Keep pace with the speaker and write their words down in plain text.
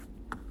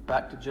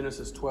back to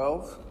Genesis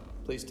 12.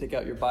 Please take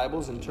out your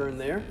Bibles and turn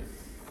there.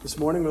 This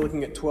morning we're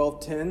looking at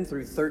 12:10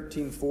 through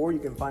 13:4. You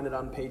can find it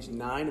on page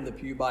 9 in the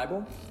Pew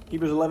Bible.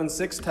 Hebrews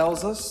 11:6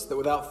 tells us that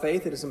without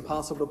faith it is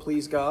impossible to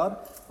please God.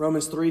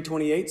 Romans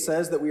 3:28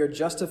 says that we are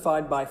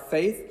justified by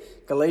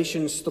faith.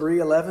 Galatians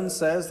 3:11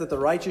 says that the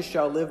righteous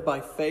shall live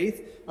by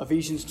faith.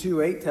 Ephesians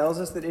 2:8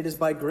 tells us that it is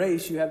by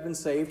grace you have been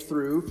saved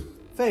through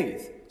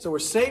faith. So we're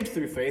saved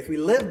through faith, we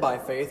live by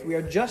faith, we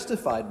are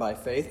justified by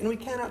faith, and we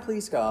cannot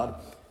please God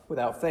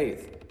without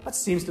faith. That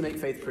seems to make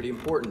faith pretty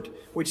important,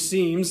 which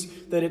seems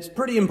that it's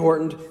pretty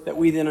important that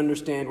we then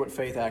understand what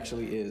faith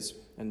actually is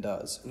and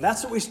does. And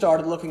that's what we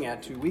started looking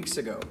at 2 weeks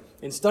ago.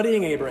 In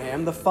studying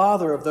Abraham, the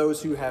father of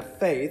those who have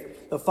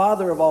faith, the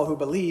father of all who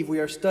believe, we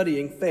are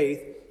studying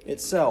faith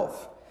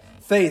itself.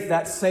 Faith,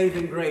 that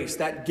saving grace,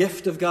 that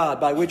gift of God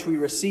by which we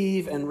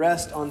receive and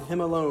rest on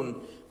Him alone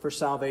for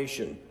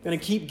salvation. I'm going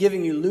to keep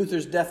giving you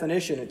Luther's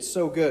definition. It's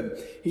so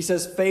good. He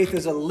says faith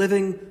is a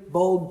living,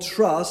 bold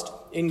trust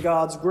in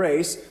God's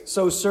grace,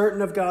 so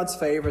certain of God's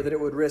favor that it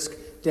would risk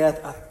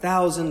death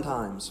 1,000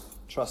 times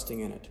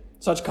trusting in it.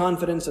 Such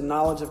confidence and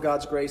knowledge of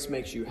God's grace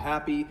makes you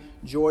happy,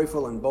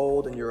 joyful, and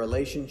bold in your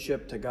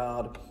relationship to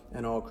God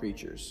and all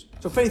creatures.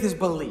 So faith is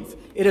belief.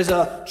 It is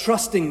a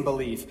trusting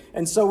belief.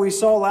 And so we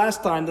saw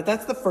last time that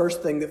that's the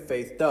first thing that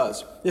faith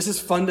does. This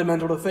is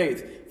fundamental to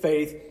faith.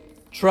 Faith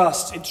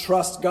trusts. It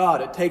trusts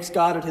God. It takes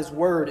God at His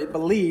word. It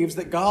believes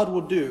that God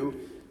will do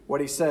what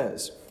He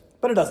says.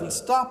 But it doesn't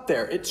stop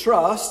there. It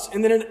trusts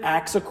and then it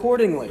acts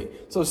accordingly.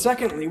 So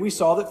secondly, we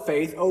saw that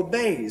faith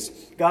obeys.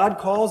 God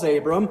calls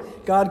Abram,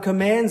 God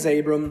commands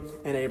Abram,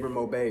 and Abram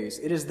obeys.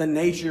 It is the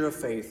nature of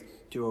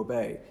faith to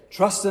obey.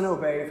 Trust and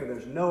obey, for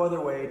there's no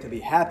other way to be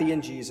happy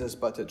in Jesus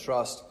but to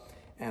trust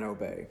and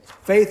obey.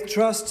 Faith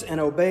trusts and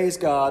obeys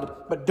God,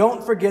 but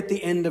don't forget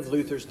the end of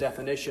Luther's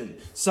definition.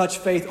 Such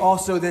faith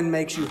also then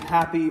makes you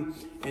happy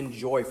and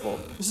joyful.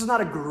 This is not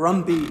a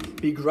grumpy,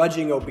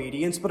 begrudging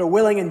obedience, but a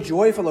willing and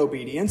joyful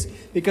obedience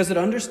because it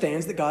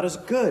understands that God is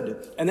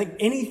good and that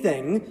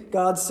anything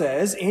God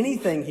says,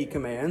 anything He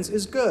commands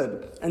is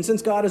good. And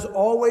since God is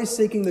always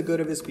seeking the good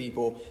of His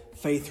people,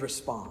 faith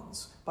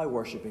responds by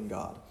worshiping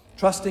God.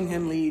 Trusting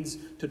Him leads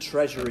to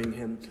treasuring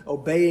Him.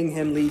 Obeying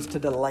Him leads to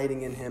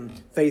delighting in Him.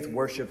 Faith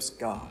worships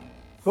God.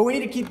 But we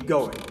need to keep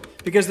going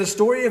because the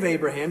story of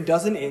Abraham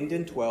doesn't end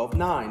in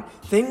 12:9.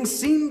 Things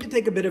seem to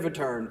take a bit of a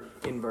turn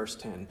in verse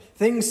 10.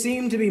 Things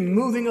seem to be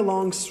moving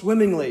along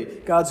swimmingly.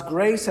 God's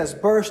grace has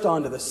burst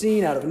onto the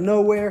scene out of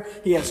nowhere.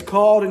 He has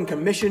called and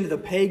commissioned the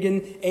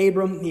pagan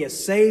Abram. He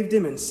has saved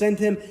him and sent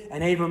him,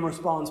 and Abram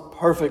responds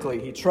perfectly.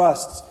 He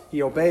trusts,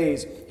 he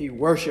obeys, he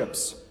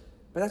worships.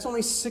 But that's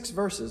only 6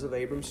 verses of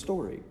Abram's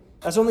story.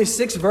 That's only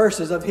 6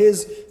 verses of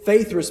his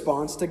faith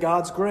response to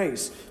God's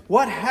grace.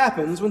 What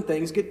happens when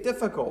things get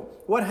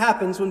difficult? What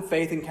happens when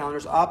faith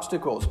encounters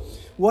obstacles?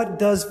 What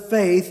does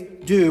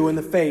faith do in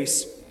the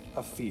face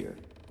of fear?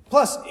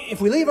 Plus, if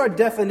we leave our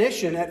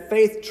definition at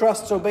faith,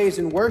 trusts, obeys,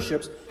 and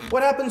worships,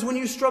 what happens when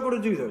you struggle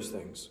to do those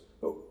things?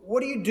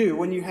 What do you do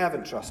when you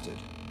haven't trusted,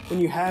 when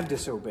you have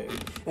disobeyed,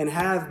 and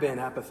have been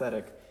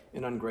apathetic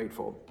and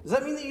ungrateful? Does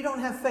that mean that you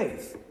don't have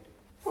faith?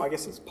 Well, I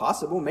guess it's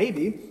possible,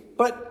 maybe.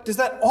 But does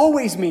that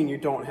always mean you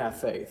don't have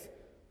faith?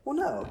 Well,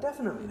 no,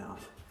 definitely not.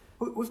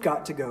 We've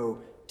got to go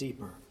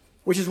deeper.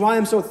 Which is why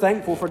I'm so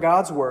thankful for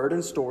God's word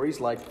and stories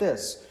like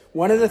this.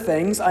 One of the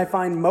things I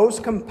find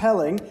most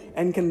compelling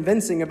and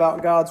convincing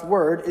about God's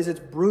word is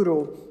its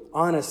brutal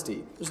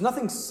honesty. There's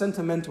nothing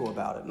sentimental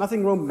about it,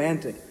 nothing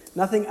romantic,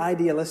 nothing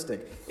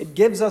idealistic. It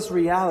gives us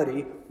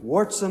reality,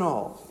 warts and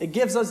all. It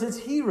gives us its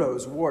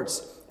heroes,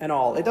 warts and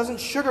all. It doesn't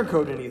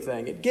sugarcoat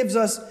anything. It gives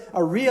us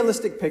a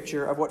realistic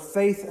picture of what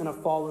faith in a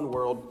fallen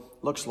world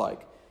looks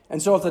like.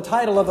 And so if the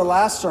title of the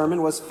last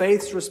sermon was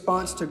Faith's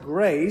Response to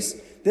Grace,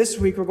 this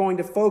week we're going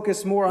to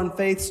focus more on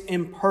faith's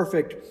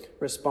imperfect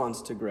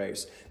response to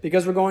grace,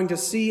 because we're going to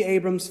see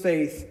Abram's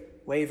faith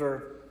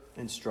waver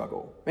and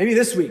struggle. Maybe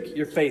this week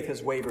your faith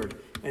has wavered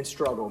and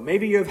struggled.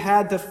 Maybe you have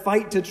had to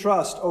fight to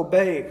trust,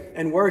 obey,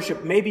 and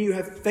worship. Maybe you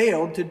have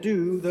failed to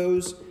do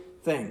those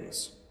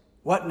things.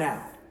 What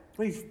now?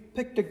 We've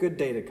picked a good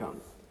day to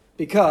come.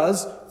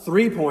 Because,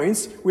 3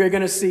 points, we are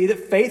going to see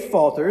that faith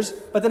falters,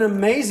 but then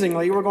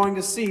amazingly, we're going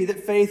to see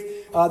that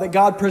that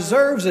God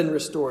preserves and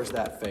restores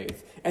that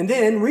faith. And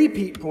then,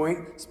 repeat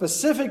point,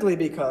 specifically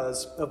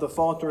because of the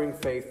faltering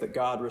faith that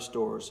God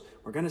restores,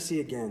 we're going to see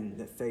again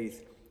that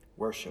faith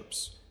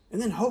worships. And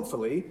then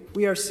hopefully,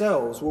 we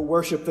ourselves will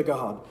worship the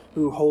God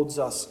who holds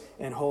us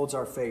and holds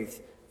our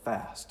faith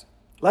fast.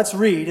 Let's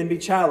read and be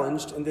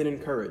challenged and then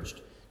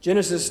encouraged.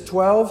 Genesis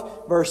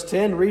 12, verse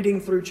 10, reading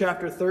through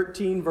chapter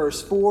 13,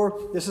 verse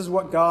 4, this is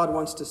what God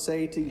wants to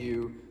say to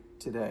you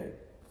today.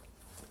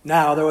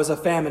 Now there was a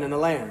famine in the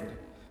land,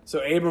 so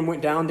Abram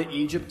went down to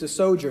Egypt to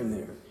sojourn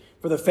there,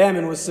 for the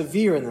famine was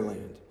severe in the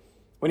land.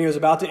 When he was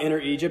about to enter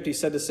Egypt, he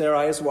said to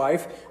Sarai his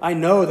wife, I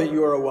know that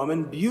you are a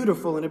woman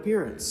beautiful in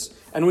appearance,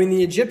 and when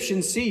the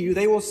Egyptians see you,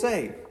 they will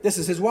say, this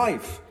is his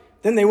wife.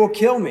 Then they will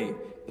kill me,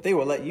 but they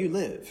will let you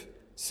live.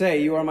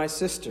 Say, you are my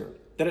sister.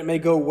 that it may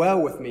go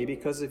well with me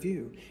because of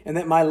you, and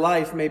that my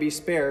life may be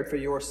spared for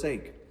your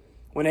sake."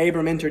 When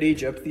Abram entered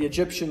Egypt, the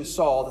Egyptians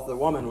saw that the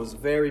woman was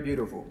very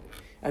beautiful.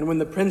 And when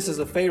the princes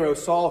of Pharaoh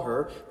saw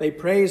her, they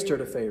praised her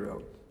to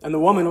Pharaoh. And the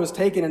woman was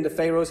taken into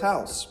Pharaoh's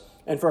house.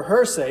 And for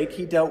her sake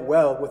he dealt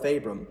well with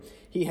Abram.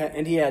 He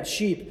had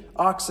sheep,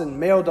 oxen,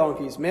 male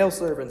donkeys, male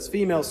servants,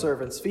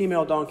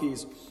 female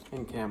donkeys,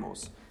 and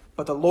camels.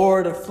 But the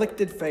Lord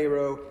afflicted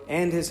Pharaoh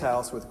and his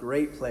house with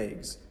great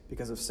plagues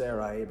because of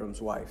Sarai,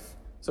 Abram's wife.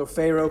 So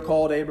Pharaoh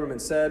called Abram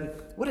and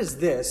said, "What is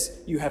this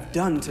you have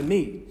done to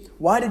me?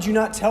 Why did you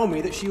not tell me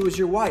that she was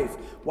your wife?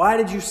 Why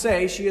did you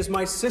say she is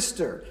my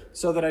sister,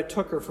 so that I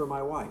took her for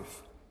my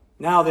wife?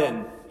 Now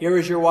then, here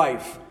is your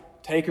wife.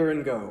 Take her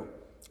and go."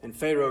 And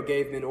Pharaoh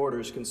gave men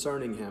orders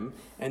concerning him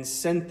and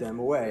sent them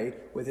away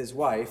with his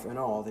wife and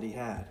all that he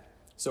had.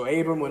 So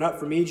Abram went up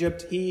from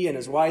Egypt, he and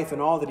his wife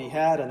and all that he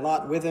had, and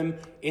Lot with him,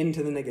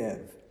 into the Negev.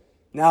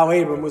 Now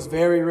Abram was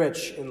very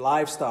rich in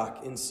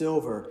livestock, in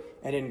silver,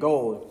 and in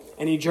gold.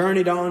 And he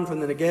journeyed on from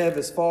the Negev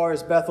as far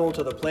as Bethel,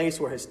 to the place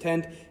where his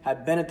tent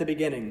had been at the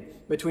beginning,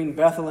 between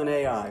Bethel and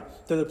Ai,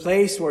 to the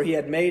place where he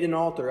had made an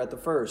altar at the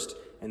first.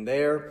 And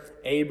there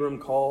Abram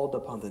called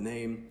upon the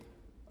name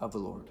of the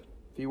Lord.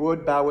 If you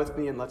would, bow with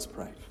me and let's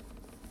pray.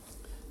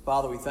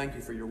 Father, we thank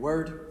you for your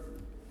word.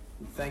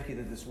 We thank you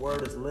that this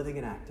word is living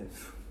and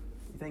active.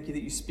 We thank you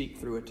that you speak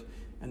through it,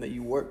 and that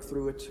you work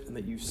through it, and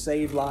that you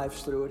save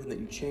lives through it, and that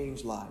you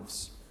change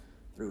lives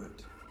through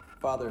it.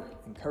 Father,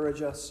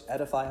 encourage us,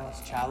 edify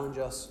us, challenge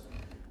us,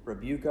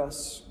 rebuke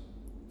us.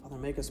 Father,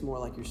 make us more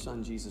like your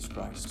Son, Jesus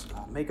Christ.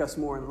 Make us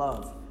more in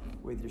love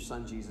with your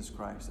Son, Jesus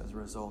Christ, as a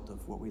result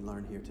of what we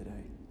learn here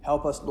today.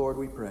 Help us, Lord,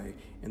 we pray.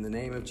 In the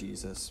name of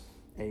Jesus,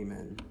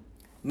 amen.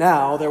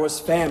 Now there was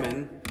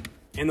famine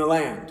in the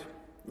land.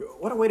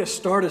 What a way to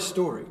start a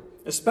story,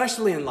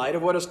 especially in light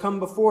of what has come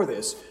before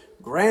this.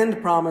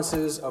 Grand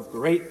promises of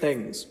great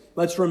things.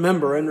 Let's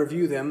remember and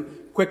review them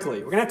quickly.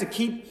 We're going to have to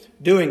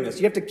keep doing this.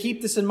 You have to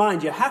keep this in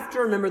mind. You have to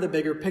remember the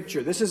bigger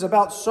picture. This is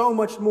about so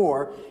much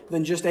more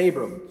than just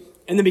Abram.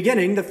 In the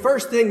beginning, the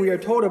first thing we are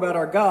told about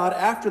our God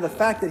after the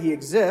fact that he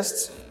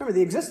exists, remember,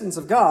 the existence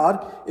of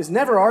God is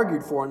never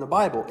argued for in the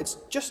Bible. It's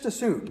just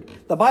assumed.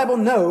 The Bible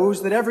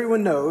knows that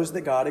everyone knows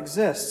that God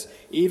exists,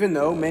 even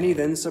though many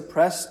then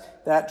suppress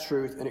that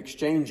truth and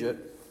exchange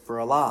it for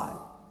a lie.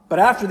 But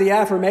after the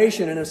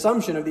affirmation and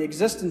assumption of the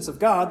existence of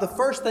God, the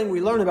first thing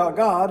we learn about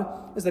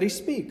God is that he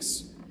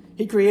speaks.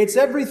 He creates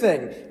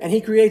everything, and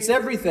he creates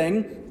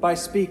everything by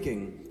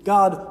speaking.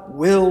 God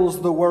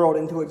wills the world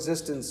into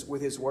existence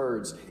with his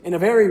words. In a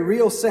very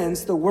real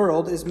sense, the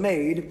world is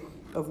made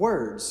of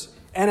words.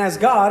 And as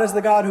God is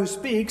the God who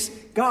speaks,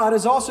 God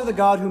is also the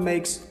God who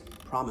makes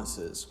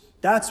promises.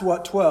 That's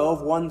what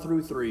 12, 1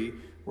 through 3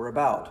 were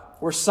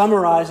about. We're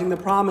summarizing the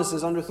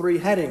promises under 3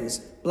 headings: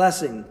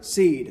 blessing,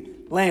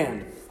 seed,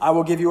 land. I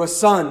will give you a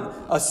son,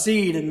 a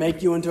seed, and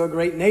make you into a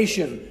great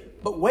nation.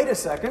 But wait a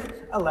second,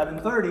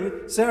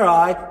 11:30,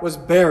 Sarai was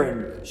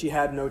barren. She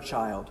had no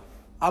child.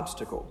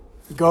 Obstacle.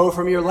 Go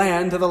from your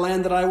land to the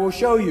land that I will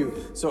show you.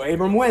 So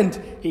Abram went.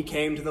 He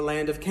came to the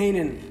land of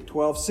Canaan.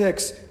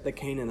 12:6, the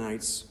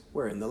Canaanites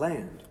were in the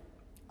land.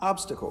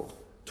 Obstacle.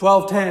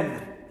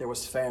 12:10, there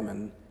was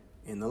famine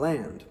in the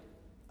land.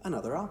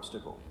 Another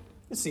obstacle.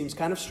 It seems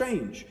kind of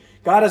strange.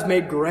 God has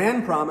made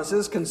grand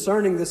promises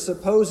concerning this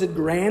supposed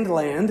grand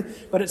land,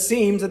 but it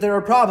seems that there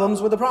are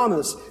problems with the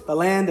promise. The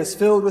land is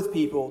filled with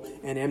people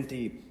and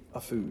empty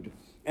of food.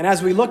 And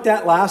as we looked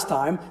at last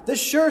time, this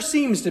sure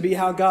seems to be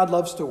how God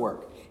loves to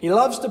work. He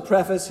loves to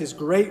preface his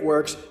great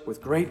works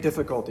with great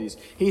difficulties.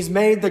 He's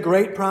made the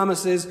great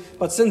promises,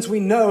 but since we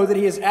know that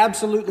he is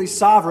absolutely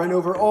sovereign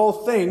over all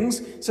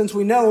things, since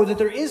we know that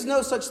there is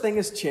no such thing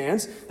as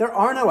chance, there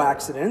are no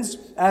accidents,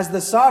 as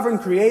the sovereign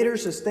creator,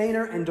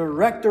 sustainer, and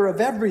director of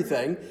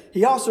everything,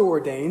 he also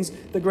ordains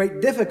the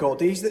great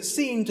difficulties that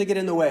seem to get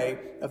in the way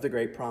of the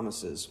great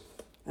promises.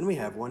 And we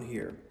have one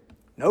here.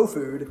 No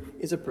food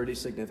is a pretty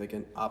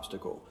significant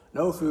obstacle.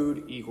 No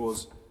food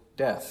equals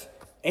death.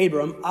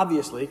 Abram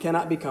obviously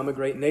cannot become a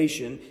great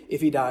nation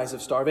if he dies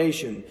of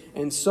starvation.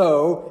 And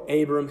so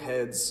Abram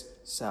heads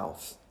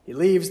south. He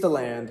leaves the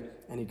land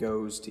and he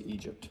goes to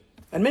Egypt.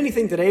 And many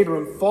think that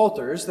Abram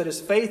falters, that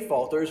his faith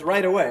falters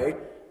right away,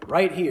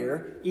 right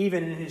here,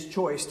 even in his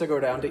choice to go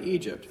down to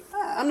Egypt.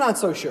 I'm not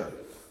so sure.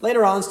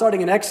 Later on,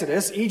 starting in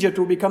Exodus, Egypt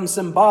will become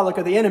symbolic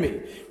of the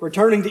enemy.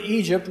 Returning to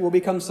Egypt will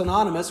become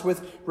synonymous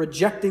with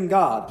rejecting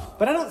God.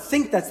 But I don't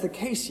think that's the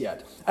case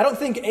yet. I don't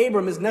think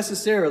Abram is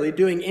necessarily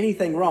doing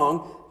anything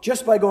wrong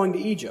just by going to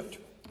Egypt.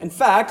 In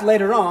fact,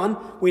 later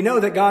on, we know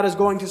that God is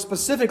going to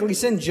specifically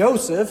send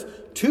Joseph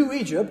to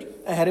Egypt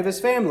ahead of his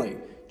family.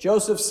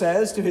 Joseph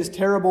says to his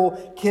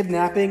terrible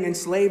kidnapping and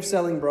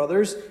slave-selling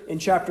brothers in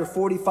chapter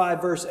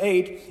 45, verse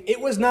 8, "It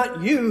was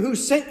not you who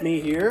sent me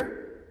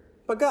here,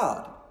 but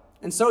God."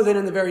 And so then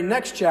in the very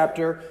next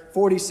chapter,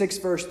 46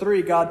 verse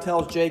 3, God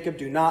tells Jacob,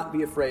 "Do not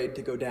be afraid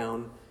to go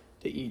down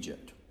to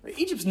Egypt."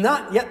 Egypt's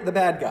not yet the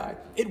bad guy.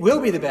 It will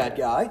be the bad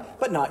guy,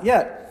 but not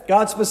yet.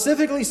 God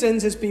specifically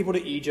sends his people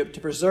to Egypt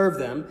to preserve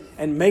them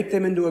and make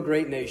them into a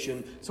great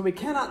nation. So we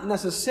cannot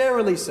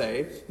necessarily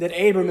say that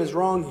Abram is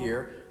wrong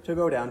here to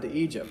go down to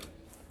Egypt.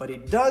 But he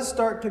does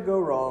start to go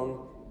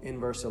wrong in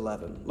verse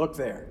 11. Look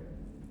there.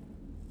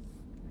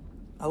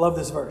 I love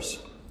this verse.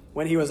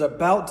 When he was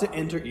about to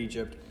enter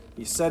Egypt,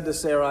 he said to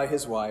Sarai,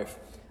 his wife,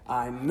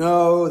 I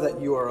know that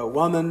you are a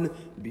woman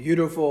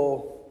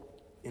beautiful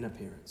in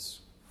appearance.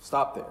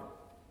 Stop there.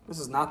 This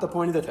is not the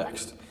point of the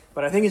text,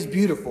 but I think it's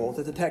beautiful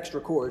that the text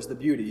records the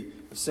beauty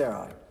of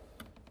Sarai.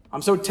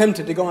 I'm so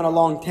tempted to go on a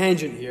long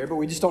tangent here, but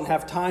we just don't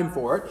have time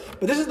for it.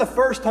 But this is the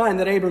first time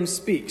that Abram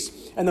speaks,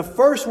 and the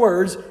first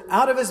words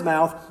out of his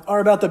mouth are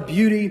about the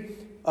beauty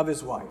of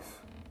his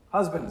wife.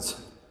 Husbands,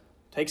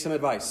 take some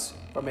advice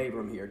from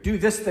Abram here. Do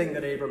this thing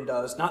that Abram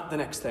does, not the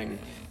next thing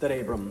that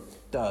Abram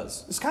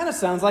does. This kind of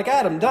sounds like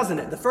Adam, doesn't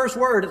it? The first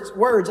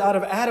words out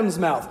of Adam's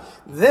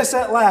mouth. This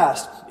at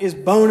last is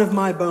bone of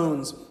my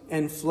bones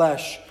and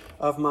flesh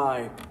of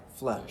my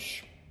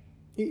flesh.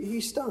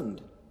 He's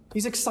stunned.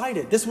 He's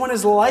excited. This one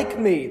is like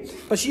me,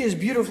 but she is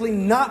beautifully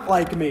not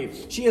like me.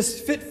 She is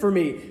fit for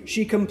me.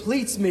 She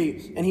completes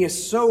me. And he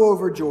is so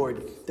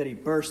overjoyed that he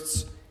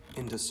bursts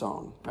into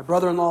song. My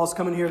brother-in-law is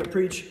coming here to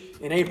preach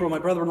in April. My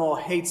brother-in-law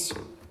hates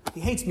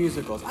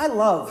musicals. I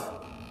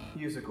love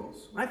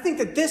musicals. I think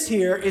that this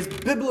here is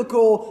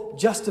biblical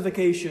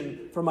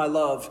justification for my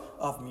love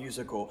of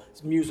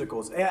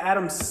musicals.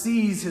 Adam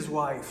sees his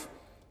wife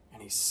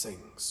and he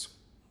sings.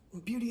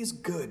 Beauty is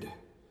good.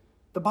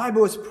 The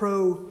Bible is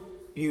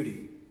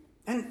pro-beauty.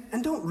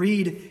 And don't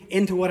read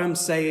into what I'm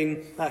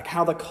saying, like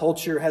how the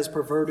culture has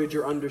perverted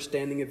your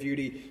understanding of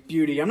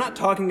beauty. I'm not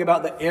talking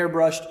about the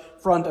airbrushed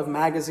front of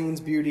magazines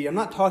beauty. I'm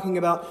not talking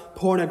about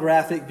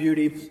pornographic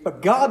beauty.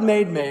 But God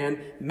made man,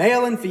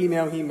 male and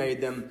female, he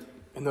made them.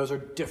 And those are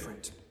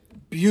different,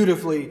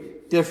 beautifully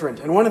different.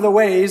 And one of the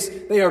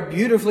ways they are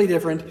beautifully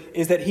different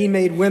is that he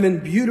made women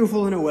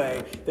beautiful in a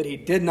way that he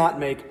did not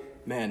make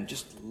men.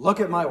 Just look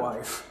at my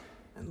wife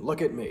and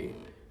look at me.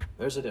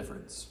 There's a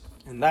difference.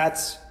 And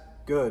that's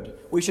good.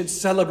 We should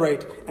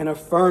celebrate and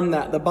affirm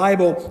that. The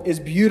Bible is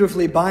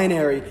beautifully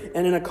binary,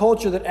 and in a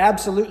culture that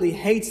absolutely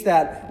hates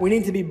that, we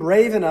need to be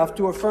brave enough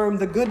to affirm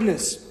the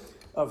goodness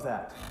of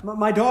that.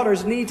 My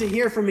daughters need to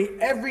hear from me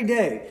every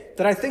day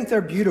that I think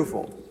they're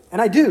beautiful.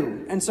 And I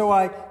do. And so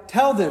I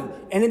tell them,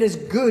 and it is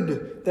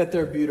good that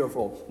they're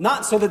beautiful.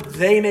 Not so that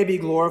they may be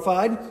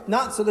glorified,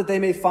 not so that they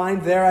may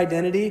find their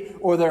identity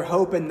or their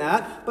hope in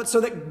that, but so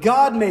that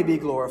God may be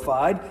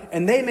glorified,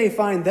 and they may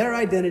find their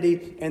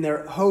identity and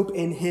their hope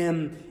in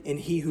Him, in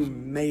He who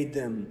made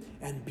them,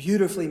 and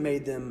beautifully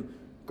made them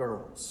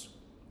girls.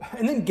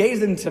 And then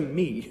gave them to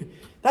me.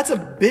 That's a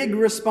big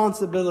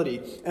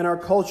responsibility in our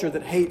culture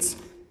that hates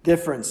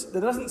difference,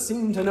 that doesn't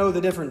seem to know the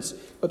difference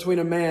between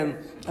a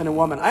man and a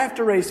woman. I have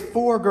to raise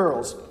 4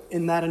 girls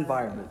in that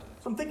environment.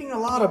 So I'm thinking a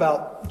lot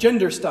about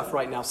gender stuff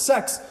right now,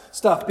 sex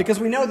stuff, because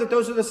we know that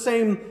those are the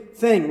same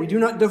thing. We do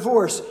not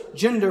divorce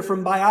gender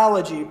from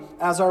biology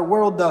as our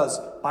world does.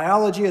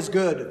 Biology is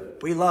good.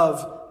 We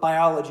love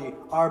biology.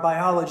 Our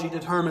biology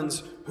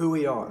determines who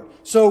we are.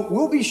 So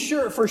we'll be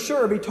for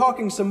sure be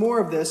talking some more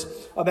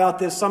about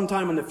this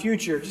sometime in the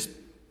future. Just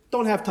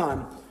don't have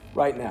time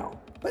right now.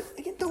 But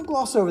again, don't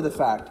gloss over the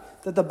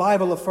fact that the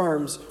Bible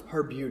affirms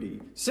her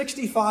beauty.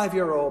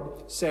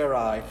 65-year-old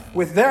Sarai,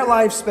 with their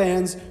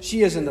lifespans,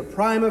 she is in the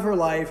prime of her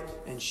life,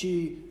 and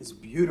she is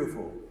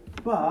beautiful.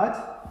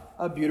 But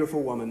a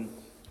beautiful woman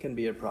can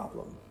be a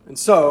problem. And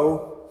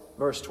so,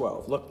 verse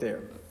 12, look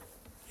there.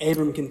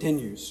 Abram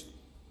continues,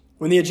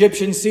 when the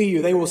Egyptians see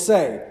you, they will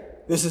say,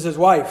 this is his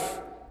wife.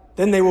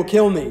 Then they will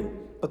kill me,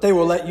 but they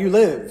will let you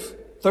live.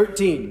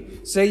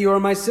 13, say you are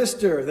my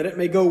sister, that it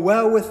may go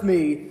well with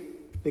me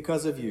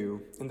because of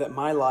you, and that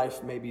my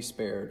life may be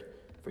spared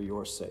for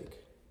your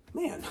sake.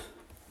 Man,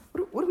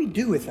 what do we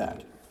do with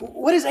that?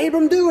 What is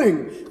Abram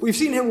doing? We've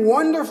seen him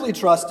wonderfully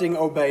trusting,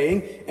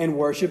 obeying, and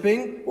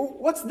worshiping. Well,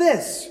 what's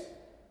this?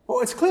 Well,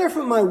 it's clear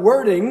from my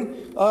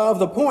wording of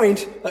the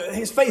point,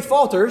 his faith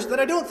falters, that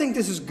I don't think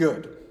this is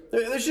good.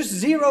 There's just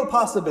zero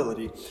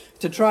possibility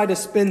to try to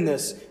spin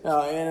this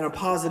in a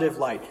positive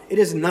light. It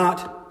is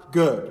not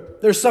good.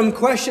 There's some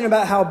question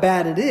about how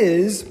bad it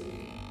is,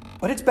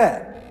 but it's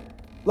bad.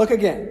 Look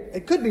again.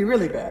 It could be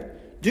really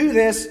bad. Do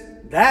this,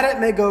 that it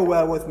may go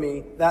well with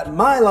me, that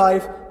my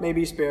life may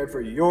be spared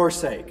for your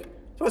sake.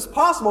 So it's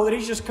possible that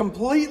he's just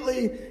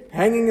completely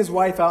hanging his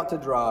wife out to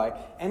dry.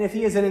 And if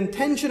he is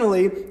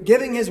intentionally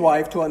giving his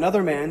wife to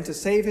another man to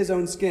save his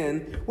own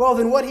skin, well,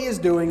 then what he is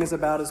doing is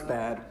about as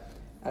bad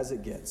as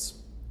it gets.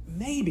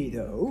 Maybe,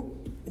 though,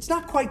 it's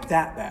not quite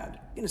that bad.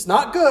 And it's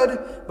not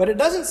good, but it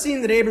doesn't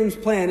seem that Abram's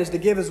plan is to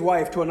give his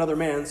wife to another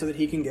man so that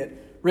he can get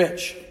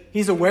rich.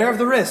 He's aware of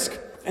the risk.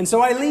 And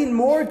so I lean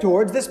more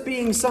towards this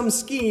being some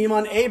scheme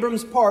on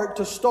Abram's part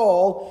to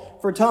stall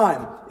for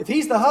time. If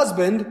he's the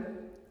husband,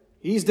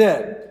 he's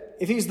dead.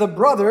 If he's the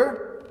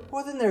brother,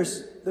 well, then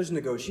there's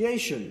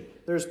negotiation.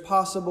 There's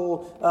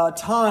possible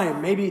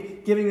time,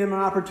 maybe giving them an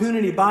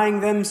opportunity, buying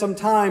them some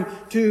time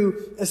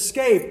to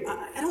escape.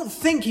 I don't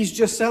think he's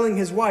just selling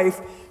his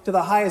wife to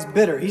the highest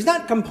bidder. He's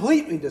not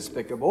completely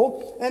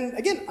despicable. And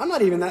again, I'm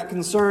not even that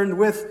concerned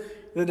with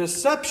the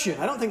deception.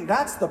 I don't think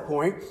that's the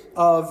point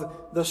of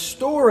the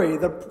story.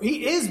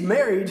 He is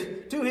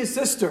married to his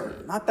sister.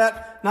 Not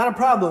a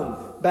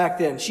problem back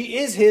then. She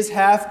is his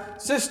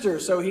half-sister,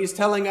 so he's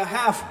telling a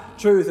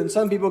half-truth, and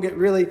some people get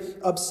really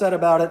upset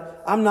about it.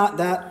 I'm not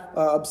that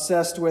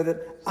obsessed with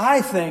it.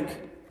 I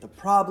think the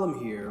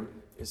problem here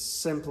is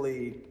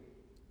simply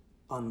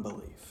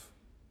unbelief.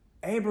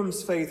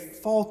 Abram's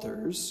faith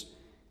falters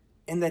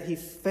in that he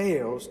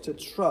fails to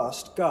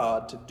trust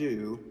God to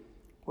do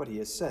what he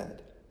has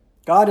said.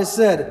 God has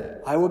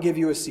said, I will give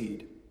you a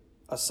seed,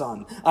 a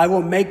son. I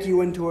will make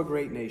you into a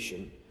great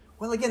nation.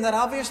 Well, again, that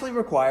obviously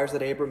requires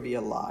that Abram be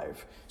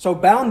alive. So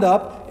bound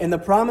up in the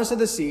promise of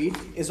the seed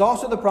is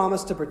also the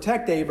promise to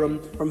protect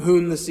Abram from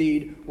whom the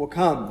seed will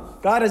come.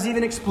 God has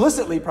even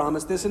explicitly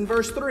promised this in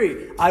verse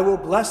 3. I will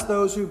bless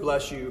those who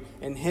bless you,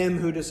 and him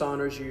who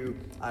dishonors you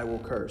I will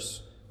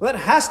curse. Well, that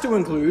has to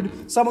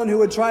include someone who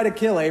would try to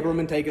kill Abram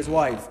and take his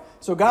wife.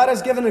 So God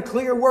has given a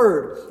clear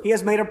word. He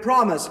has made a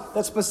promise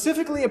that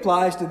specifically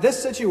applies to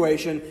this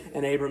situation,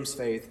 and Abram's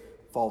faith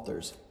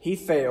falters. He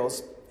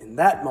fails in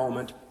that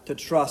moment to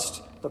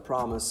trust the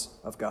promise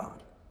of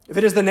God. If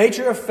it is the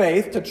nature of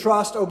faith to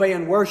trust, obey,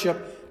 and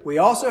worship, we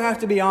also have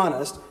to be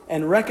honest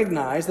and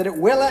recognize that it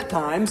will at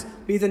times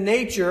be the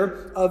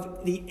nature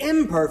of the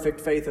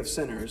imperfect faith of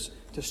sinners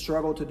to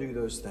struggle to do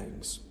those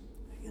things.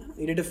 I don't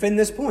need to defend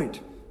this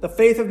point. The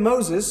faith of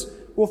Moses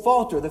will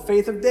falter. The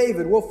faith of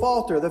David will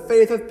falter. The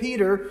faith of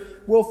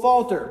Peter will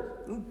falter.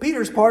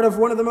 Peter's part of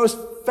one of the most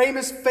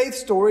famous faith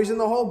stories in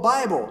the whole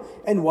Bible.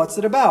 And what's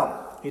it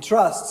about? He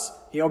trusts.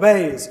 He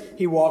obeys.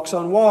 He walks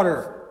on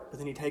water. But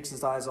then he takes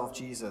his eyes off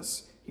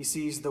Jesus. He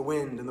sees the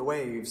wind and the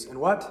waves. And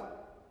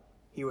what?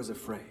 He was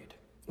afraid.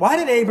 Why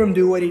did Abram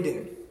do what he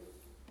did?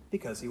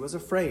 Because he was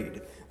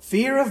afraid.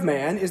 Fear of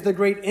man is the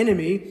great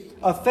enemy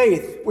of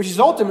faith, which is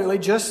ultimately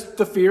just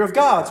the fear of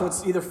God. So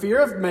it's either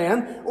fear of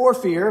man or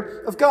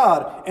fear of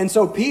God. And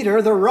so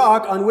Peter, the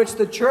rock on which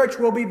the church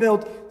will be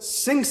built,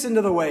 sinks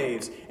into the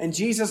waves. And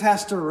Jesus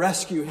has to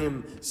rescue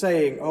him,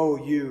 saying, "Oh,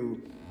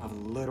 you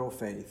of little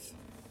faith.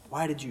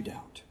 Why did you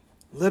doubt?"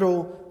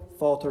 Little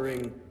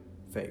faltering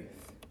faith.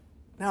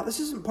 Now,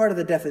 this isn't part of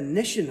the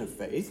definition of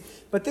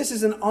faith, but this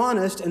is an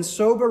honest and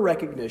sober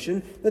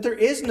recognition that there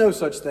is no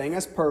such thing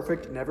as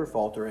perfect, never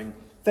faltering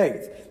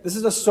faith. This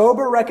is a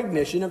sober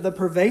recognition of the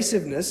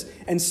pervasiveness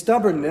and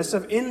stubbornness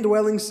of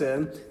indwelling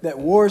sin that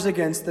wars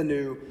against the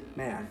new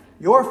man.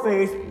 Your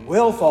faith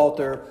will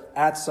falter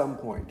at some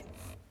point.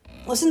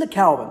 Listen to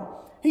Calvin.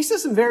 He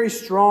says some very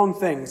strong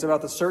things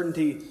about the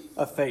certainty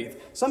of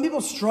faith. Some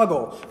people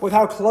struggle with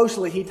how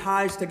closely he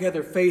ties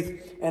together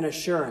faith and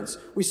assurance.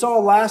 We saw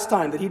last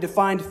time that he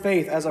defined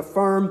faith as a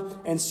firm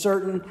and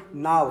certain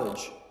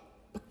knowledge.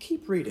 But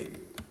keep reading.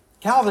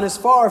 Calvin is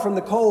far from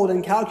the cold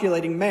and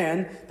calculating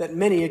man that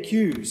many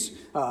accuse.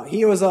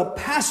 He was a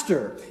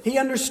pastor. He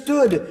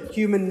understood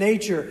human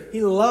nature.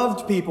 He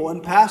loved people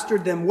and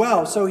pastored them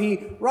well. So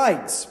he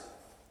writes,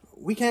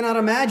 "We cannot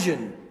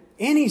imagine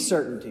any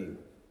certainty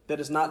that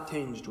is not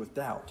tinged with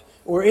doubt,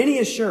 or any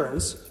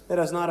assurance that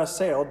is not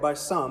assailed by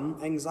some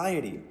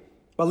anxiety.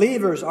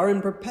 Believers are in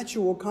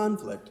perpetual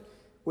conflict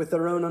with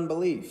their own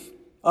unbelief.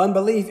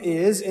 Unbelief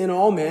is, in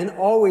all men,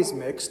 always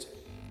mixed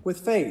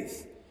with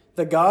faith.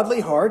 The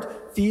godly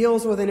heart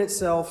feels within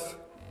itself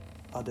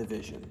a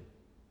division,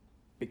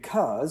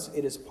 because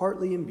it is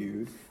partly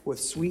imbued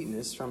with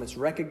sweetness from its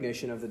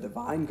recognition of the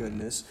divine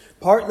goodness,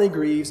 partly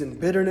grieves in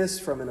bitterness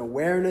from an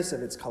awareness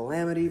of its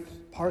calamity,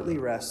 partly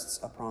rests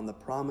upon the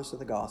promise of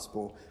the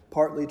gospel,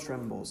 partly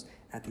trembles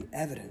at the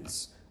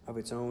evidence of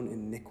its own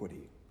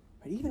iniquity."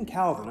 But even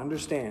Calvin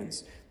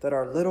understands that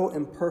our little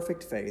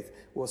imperfect faith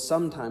will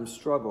sometimes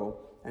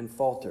struggle and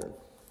falter.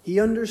 He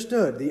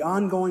understood the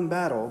ongoing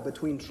battle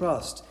between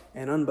trust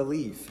and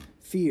unbelief,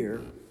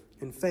 fear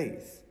and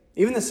faith.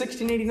 Even the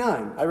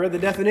 1689, I read the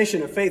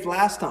definition of faith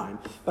last time,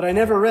 but I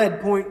never read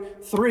point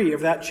 3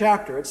 of that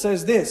chapter. It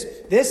says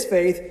this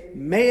faith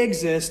may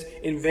exist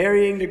in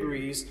varying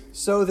degrees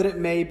so that it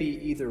may be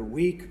either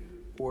weak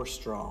or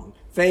strong.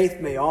 Faith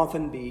may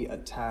often be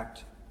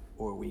attacked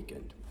or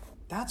weakened.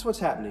 That's what's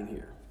happening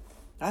here.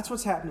 That's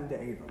what's happening to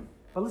Abram.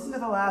 But listen to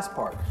the last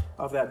part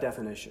of that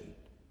definition.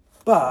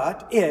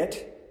 But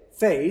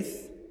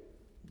faith,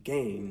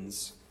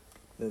 gains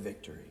the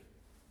victory.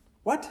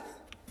 What?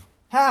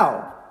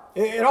 How?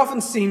 It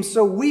often seems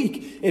so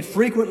weak. It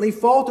frequently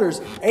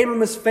falters.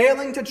 Abram is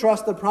failing to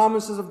trust the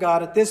promises of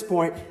God at this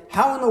point.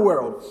 How in the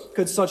world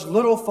could such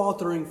little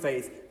faltering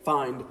faith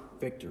find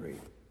victory?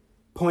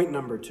 Point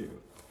number 2.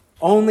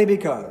 Only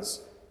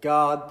because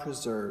God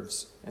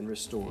preserves and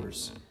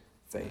restores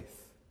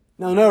faith.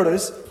 Now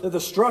notice that the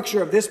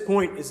structure of this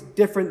point is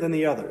different than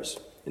the others.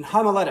 In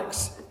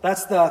homiletics,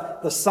 that's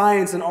the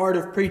science and art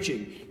of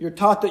preaching. You're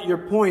taught that your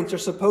points are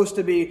supposed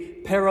to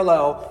be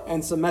parallel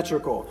and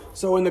symmetrical.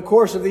 So in the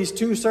course of these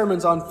 2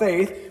 sermons on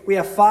faith, we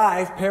have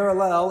 5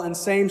 parallel and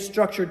same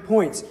structured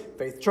points.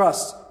 Faith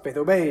trusts, faith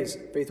obeys,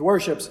 faith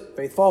worships,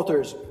 faith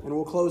falters, and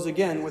we'll close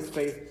again with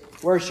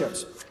faith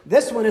worships.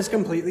 This one is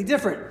completely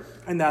different,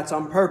 and that's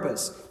on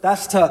purpose.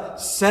 That's to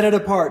set it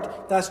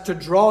apart. That's to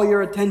draw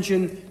your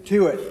attention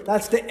to it.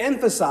 That's to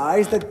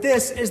emphasize that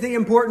this is the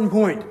important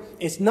point.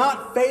 It's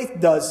not faith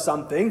does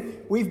something.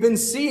 We've been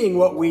seeing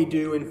what we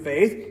do in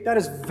faith. That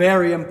is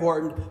very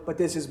important, but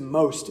this is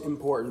most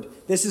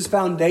important. This is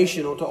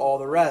foundational to all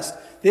the rest.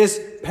 This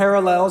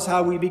parallels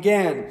how we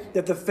began,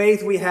 that the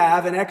faith we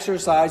have and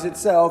exercise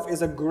itself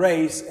is a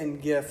grace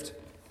and gift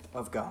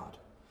of God.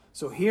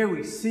 So here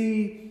we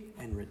see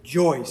and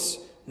rejoice,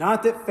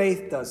 not that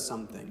faith does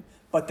something,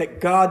 but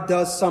that God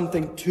does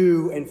something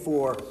to and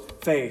for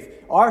faith.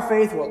 Our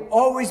faith will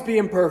always be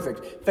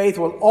imperfect. Faith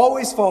will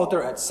always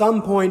falter at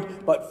some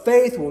point, but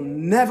faith will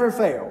never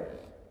fail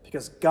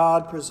because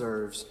God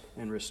preserves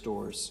and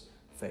restores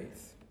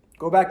faith.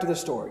 Go back to the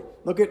story.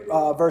 Look at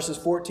verses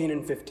 14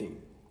 and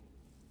 15.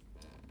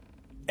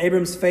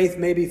 Abram's faith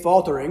may be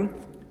faltering,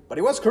 but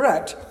he was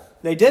correct.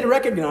 They did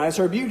recognize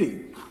her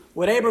beauty.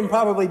 What Abram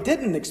probably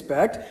didn't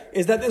expect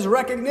is that this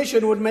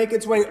recognition would make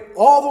its way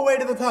all the way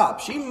to the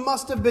top. She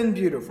must have been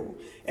beautiful.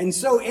 And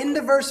so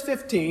into verse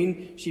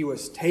 15, she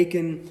was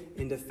taken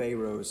into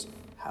Pharaoh's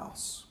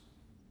house.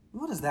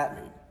 What does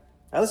that mean?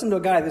 I listened to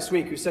a guy this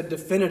week who said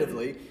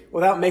definitively,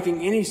 without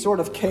making any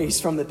sort of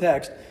case from the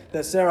text,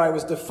 that Sarai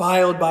was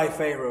defiled by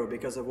Pharaoh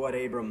because of what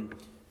Abram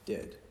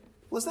did.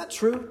 Well, is that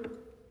true?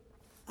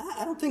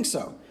 I don't think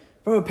so.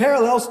 From a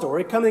parallel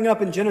story coming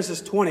up in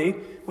Genesis 20,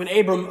 when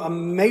Abram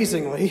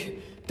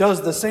amazingly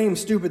does the same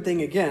stupid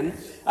thing again,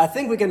 I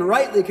think we can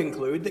rightly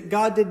conclude that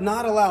God did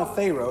not allow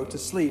Pharaoh to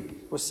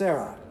sleep with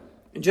Sarai.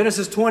 In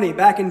Genesis 20,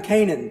 back in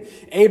Canaan,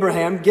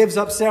 Abraham gives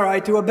up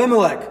Sarai to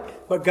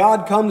Abimelech, but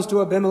God comes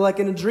to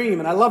Abimelech in a dream,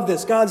 and I love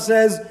this. God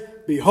says,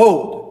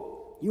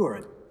 "Behold, you are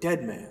a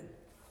dead man."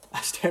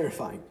 That's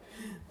terrifying.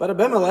 But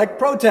Abimelech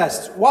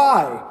protests.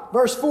 Why?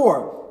 Verse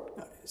 4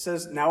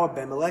 says, "Now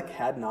Abimelech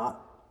had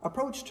not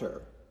approached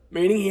her,"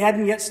 meaning he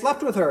hadn't yet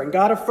slept with her. And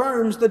God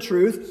affirms the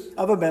truth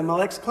of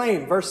Abimelech's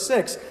claim. Verse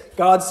 6,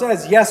 God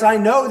says, "Yes, I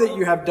know that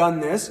you have done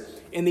this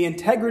in the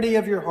integrity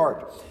of your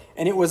heart,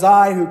 and it was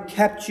I who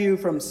kept you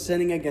from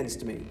sinning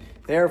against me.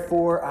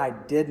 Therefore, I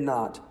did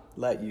not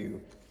let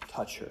you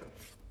touch her."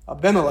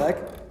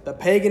 Abimelech, the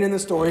pagan in the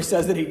story,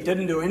 says that he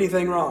didn't do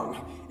anything wrong.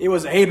 It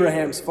was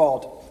Abraham's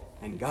fault,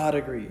 and God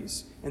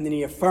agrees. And then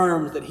he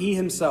affirms that he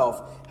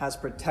himself has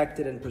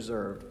protected and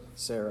preserved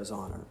Sarah's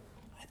honor.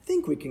 I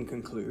think we can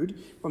conclude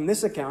from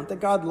this account that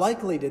God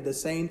likely did the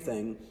same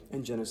thing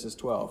in Genesis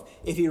 12.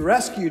 If he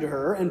rescued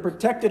her and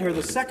protected her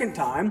the second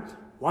time,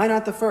 why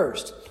not the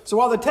first? So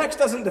while the text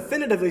doesn't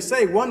definitively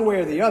say one way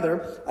or the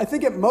other, I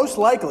think it most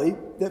likely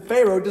that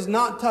Pharaoh does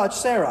not touch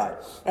Sarai.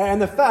 And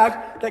the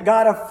fact that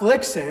God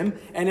afflicts him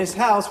and his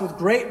house with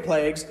great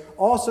plagues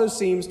also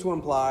seems to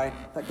imply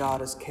that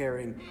God is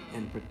caring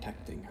and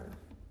protecting her.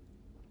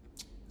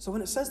 So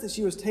when it says that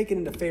she was taken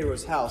into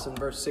Pharaoh's house in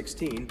verse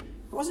 16,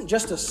 it wasn't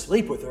just to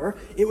sleep with her,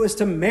 it was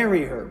to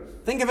marry her.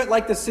 Think of it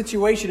like the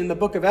situation in the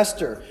book of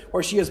Esther,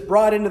 where she is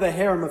brought into the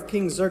harem of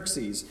King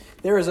Xerxes.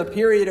 There is a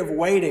period of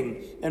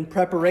waiting and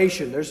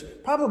preparation. There's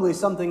probably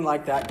something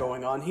like that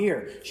going on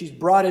here. She's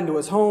brought into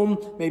his home,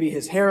 maybe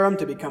his harem,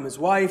 to become his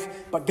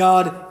wife, but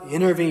God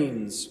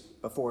intervenes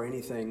before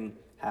anything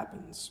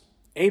happens.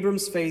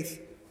 Abram's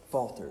faith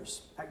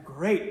falters at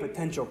great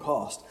potential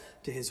cost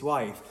to his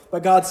wife,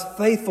 but God's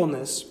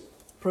faithfulness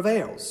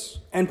prevails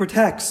and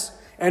protects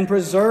and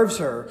preserves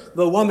her,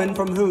 the woman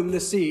from whom the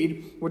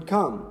seed would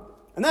come.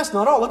 And that's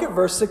not all. Look at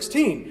verse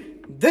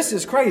 16. This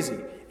is crazy.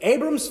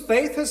 Abram's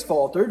faith has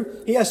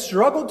faltered. He has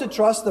struggled to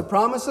trust the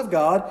promise of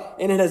God,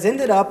 and it has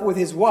ended up with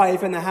his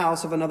wife in the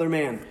house of another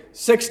man.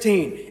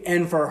 16.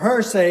 And for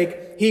her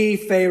sake, he,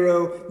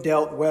 Pharaoh,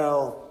 dealt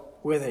well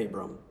with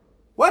Abram.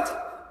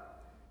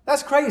 What?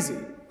 That's crazy.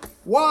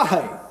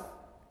 Why?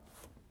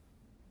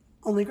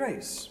 Only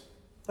grace.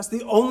 That's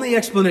the only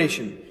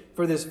explanation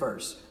for this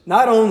verse.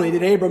 Not only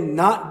did Abram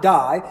not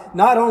die,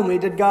 not only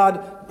did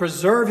God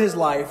preserve his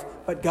life,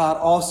 but God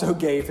also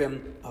gave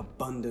him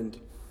abundant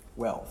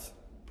wealth.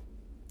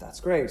 That's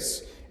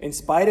grace. In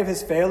spite of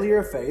his failure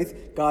of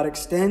faith, God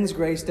extends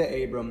grace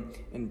to Abram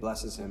and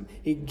blesses him.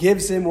 He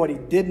gives him what he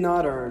did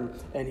not earn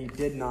and he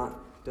did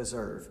not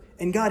deserve.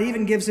 And God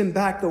even gives him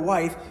back the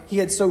wife he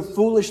had so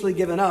foolishly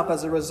given up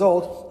as a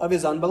result of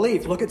his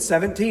unbelief. Look at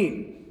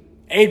 17.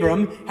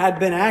 Abram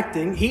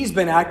he's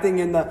been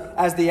acting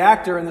as the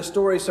actor in the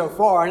story so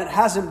far, and it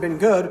hasn't been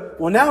good.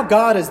 Well, now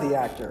God is the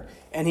actor,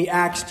 and he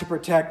acts to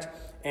protect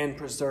and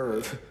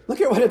preserve.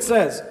 Look at what it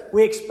says.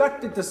 We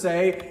expect it to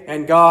say,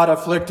 and God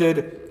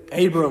afflicted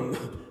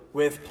Abram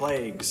with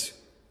plagues.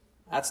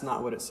 That's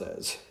not what it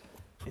says.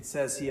 It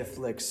says he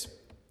afflicts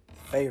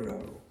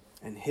Pharaoh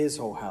and his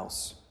whole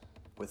house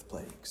with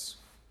plagues.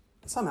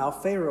 Somehow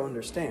Pharaoh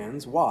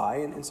understands why,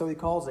 and so he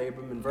calls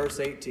Abram in verse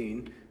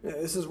 18.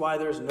 This is why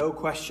there's no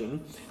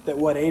question that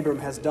what Abram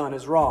has done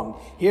is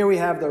wrong. Here we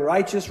have the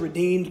righteous,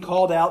 redeemed,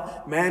 called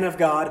out man of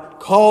God,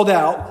 called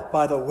out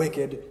by the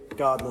wicked,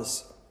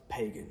 godless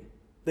pagan.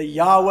 The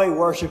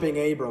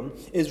Yahweh-worshiping Abram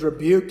is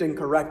rebuked and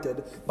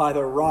corrected by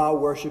the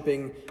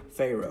Ra-worshiping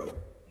Pharaoh.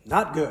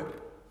 Not good.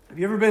 Have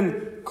you ever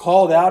been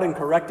called out and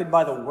corrected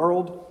by the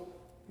world?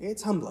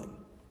 It's humbling.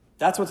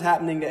 That's what's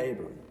happening to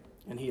Abram,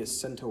 and he is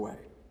sent away.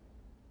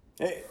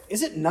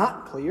 Is it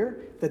not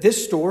clear that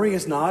this story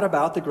is not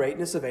about the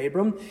greatness of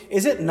Abram?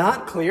 Is it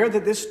not clear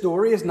that this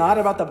story is not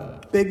about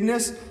the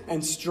bigness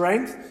and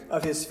strength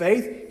of his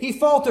faith? He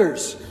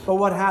falters, but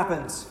what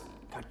happens?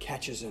 God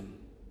catches him.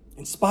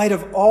 In spite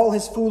of all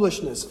his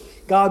foolishness,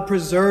 God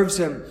preserves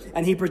him,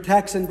 and he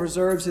protects and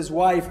preserves his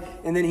wife,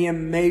 and then he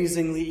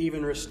amazingly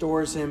even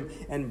restores him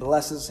and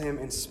blesses him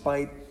in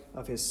spite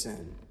of his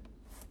sin.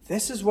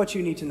 This is what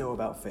you need to know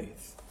about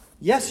faith.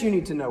 Yes, you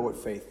need to know what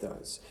faith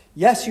does.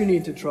 Yes, you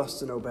need to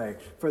trust and obey,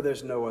 for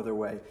there's no other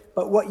way.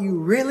 But what you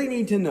really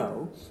need to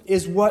know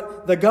is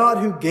what the God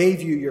who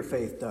gave you your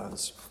faith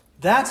does.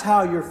 That's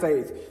how your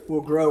faith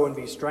will grow and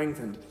be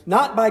strengthened.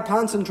 Not by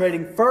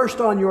concentrating first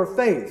on your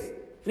faith.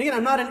 And again,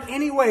 I'm not in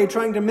any way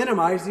trying to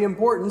minimize the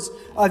importance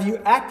of you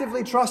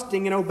actively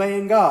trusting and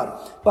obeying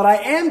God. But I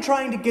am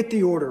trying to get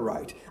the order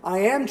right. I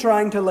am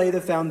trying to lay the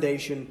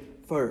foundation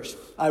first.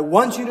 I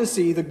want you to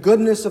see the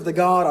goodness of the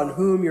God on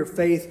whom your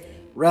faith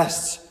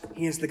rests.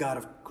 He is the God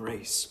of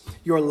grace.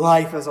 Your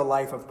life is a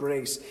life of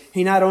grace.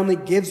 He not only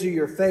gives you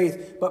your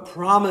faith, but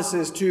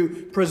promises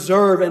to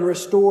preserve and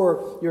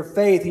restore your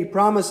faith. He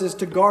promises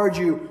to guard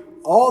you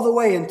all the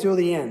way until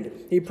the end.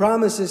 He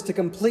promises to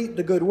complete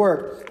the good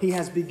work He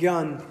has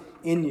begun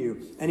in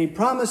you. And He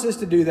promises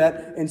to do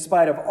that in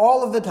spite of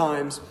all of the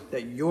times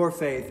that your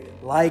faith,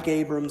 like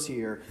Abram's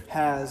here,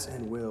 has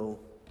and will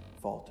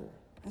falter.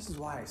 This is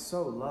why I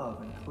so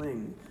love and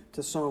cling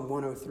to Psalm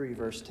 103,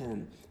 verse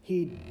 10.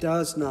 He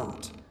does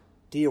not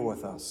deal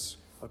with us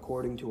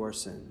according to our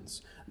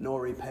sins,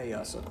 nor repay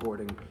us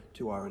according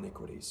to our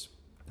iniquities.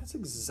 That's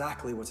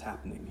exactly what's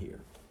happening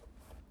here.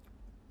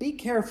 Be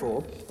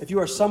careful if you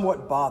are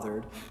somewhat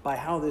bothered by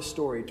how this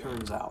story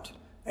turns out.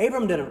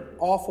 Abram did an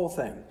awful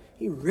thing.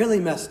 He really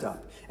messed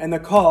up. And the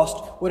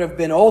cost would have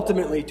been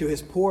ultimately to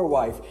his poor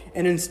wife.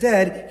 And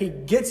instead, he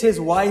gets his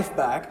wife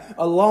back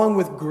along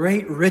with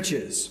great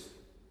riches.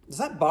 Does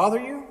that bother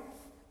you?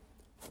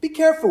 Be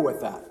careful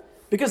with that.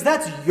 Because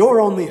that's your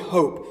only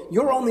hope.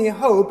 Your only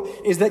hope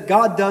is that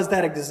God does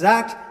that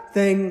exact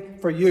thing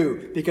for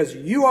you. Because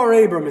you are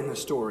Abram in the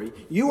story.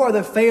 You are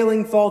the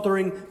failing,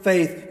 faltering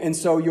faith. And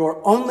so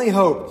your only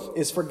hope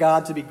is for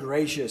God to be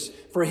gracious.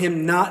 For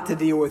Him not to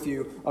deal with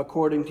you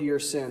according to your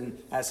sin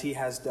as He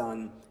has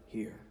done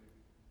here.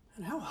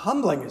 And how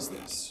humbling is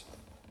this?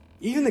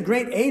 Even the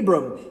great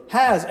Abram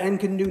has and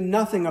can do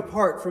nothing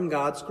apart from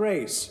God's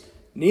grace.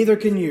 Neither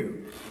can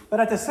you. But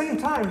at the same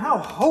time, how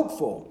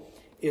hopeful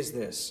is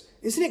this?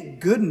 Isn't it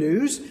good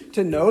news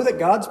to know that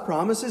God's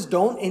promises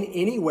don't in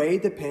any way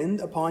depend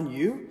upon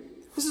you?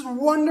 This is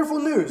wonderful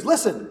news.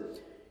 Listen,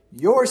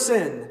 your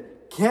sin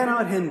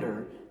cannot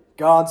hinder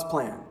God's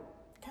plan.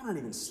 It cannot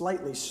even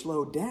slightly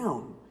slow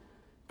down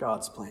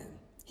God's plan.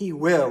 He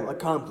will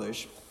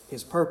accomplish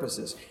His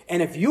purposes.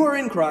 And if you are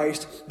in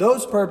Christ,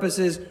 those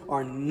purposes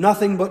are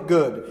nothing but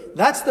good.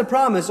 That's the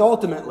promise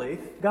ultimately.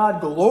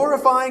 God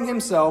glorifying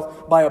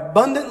Himself by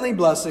abundantly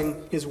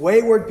blessing His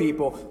wayward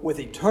people with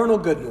eternal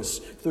goodness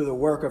through the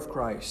work of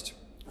Christ.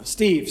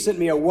 Steve sent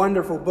me a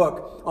wonderful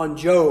book on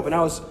Job, and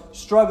I was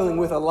struggling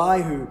with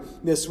Elihu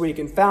this week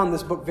and found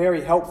this book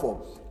very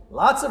helpful.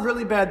 Lots of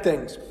really bad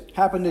things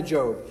happened to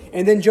Job.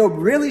 And then Job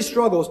really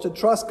struggles to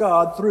trust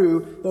God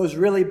through those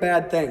really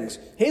bad things.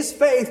 His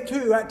faith,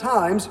 too, at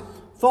times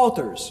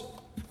falters.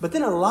 But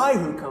then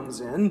Elihu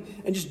comes in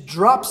and just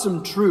drops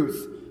some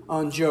truth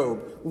on Job.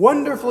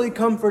 Wonderfully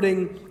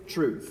comforting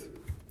truth.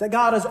 That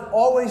God is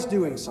always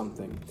doing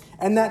something.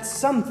 And that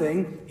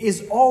something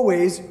is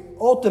always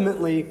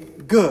ultimately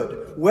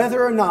good,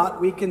 whether or not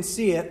we can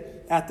see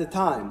it at the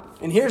time.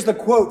 And here's the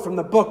quote from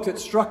the book that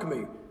struck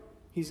me.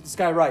 This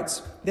guy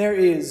writes, "There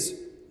is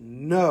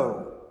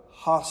no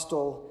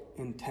hostile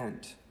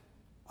intent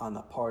on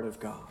the part of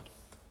God.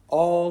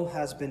 All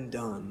has been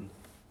done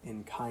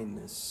in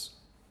kindness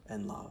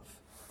and love."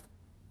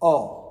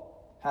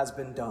 All has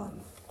been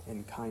done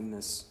in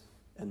kindness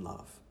and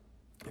love.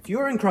 If you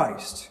are in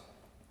Christ,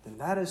 then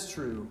that is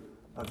true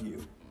of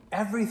you.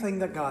 Everything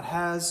that God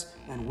has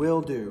and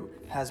will do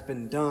has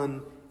been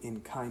done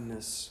in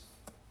kindness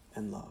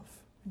and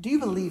love. Do you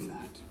believe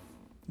that?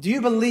 Do you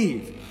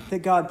believe that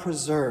God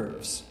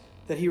preserves,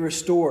 that He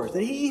restores,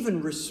 that He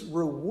even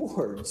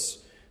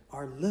rewards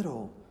our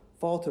little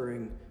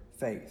faltering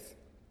faith?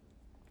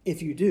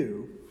 If you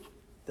do,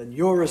 then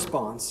your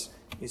response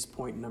is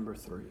point number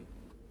 3,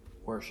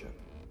 worship.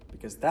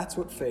 Because that's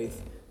what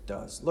faith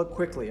does. Look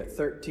quickly at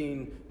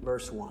 13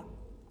 verse 1.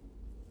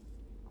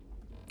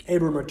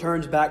 Abram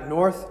returns back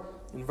north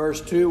In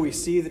verse 2, we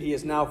see that he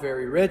is now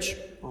very rich,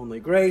 only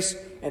grace.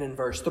 And in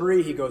verse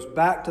 3, he goes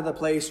back to the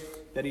place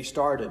that he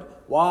started.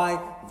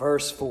 Why?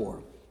 Verse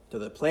 4, to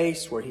the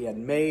place where he had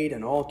made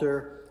an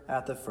altar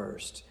at the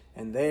first.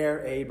 And there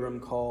Abram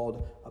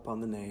called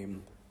upon the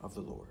name of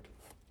the Lord.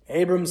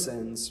 Abram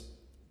sins.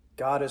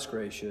 God is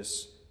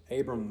gracious.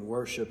 Abram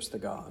worships the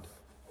God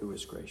who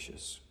is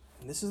gracious.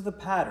 And this is the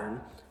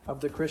pattern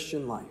of the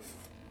Christian life.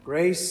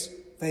 Grace,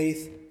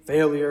 faith,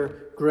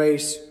 failure,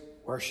 grace,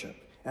 worship.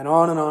 And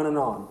on and on and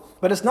on.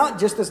 But it's not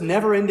just this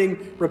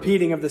never-ending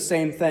repeating of the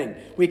same thing.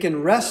 We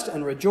can rest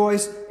and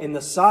rejoice in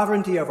the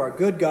sovereignty of our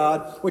good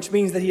God, which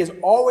means that he is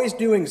always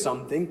doing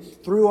something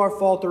through our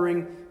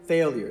faltering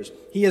failures.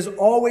 He is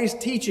always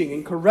teaching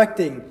and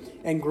correcting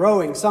and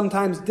growing,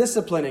 sometimes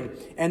disciplining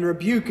and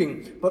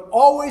rebuking, but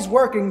always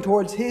working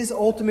towards his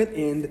ultimate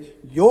end,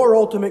 your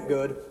ultimate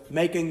good,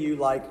 making you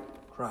like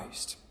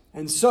Christ.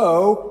 And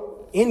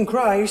so, in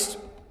Christ,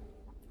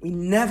 we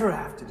never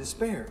have to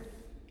despair.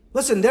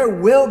 Listen, there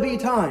will be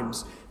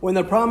times when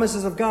the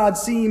promises of God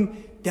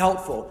seem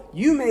doubtful.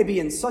 You may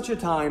be in such a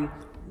time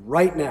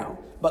right now,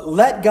 but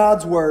let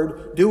God's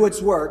word do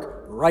its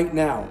work right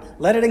now.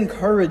 Let it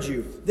encourage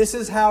you. This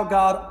is how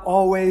God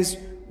always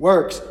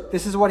works.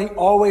 This is what he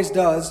always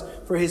does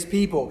for his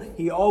people.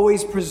 He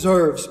always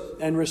preserves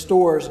and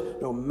restores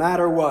no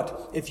matter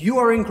what. If you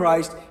are in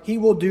Christ, he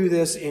will do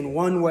this in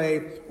one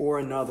way or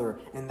another,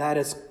 and that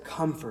is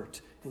comfort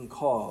and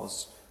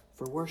cause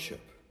for worship.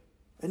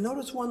 And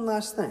notice one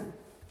last thing.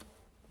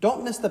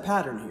 Don't miss the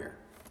pattern here.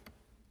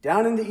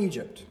 Down into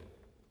Egypt,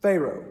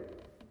 Pharaoh,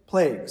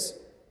 plagues,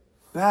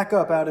 back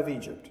up out of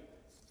Egypt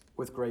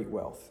with great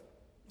wealth.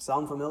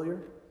 Sound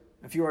familiar?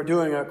 If you are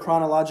doing a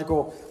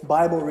chronological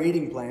Bible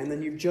reading plan,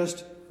 then you've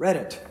just read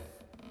it.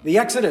 The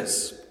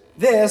Exodus.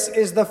 This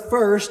is the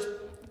first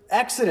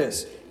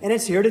Exodus, and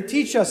it's here to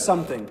teach us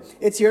something.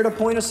 It's here to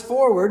point us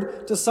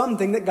forward to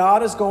something that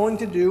God is going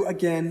to do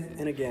again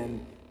and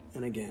again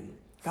and again.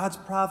 God's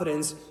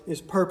providence is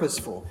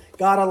purposeful.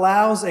 God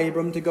allows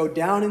Abram to go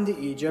down into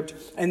Egypt,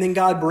 and then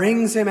God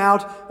brings him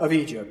out of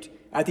Egypt.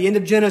 At the end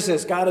of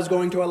Genesis, God is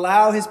going to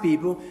allow his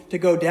people to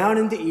go down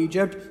into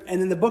Egypt, and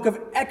then the book of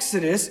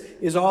Exodus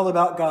is all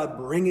about God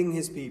bringing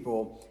his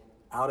people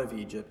out of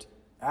Egypt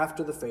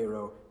after the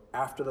Pharaoh,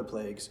 after the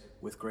plagues,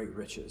 with great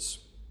riches.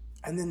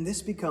 And then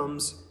this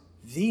becomes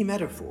the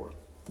metaphor,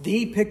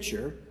 the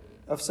picture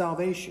of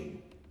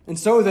salvation. And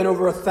so then,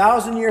 over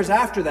 1,000 years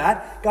after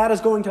that, God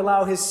is going to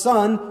allow his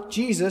son,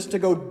 Jesus, to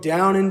go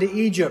down into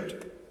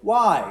Egypt.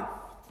 Why?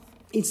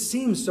 It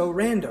seems so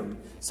random,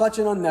 such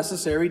an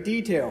unnecessary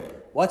detail.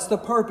 What's the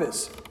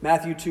purpose?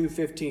 Matthew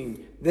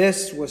 2:15.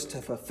 This was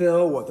to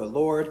fulfill what the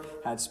Lord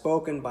had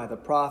spoken by the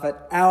prophet,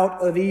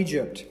 out of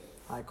Egypt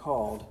I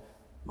called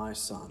my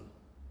son.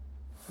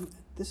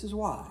 This is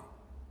why.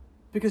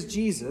 Because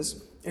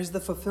Jesus is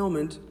the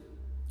fulfillment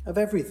of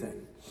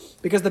everything.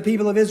 Because the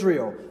people of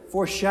Israel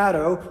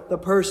foreshadow the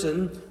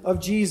person of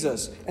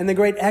Jesus. And the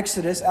great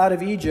exodus out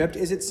of Egypt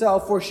is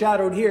itself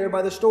foreshadowed here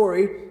by the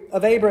story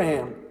of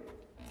Abraham.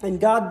 And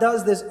God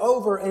does this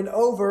over and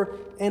over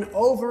and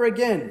over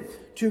again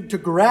to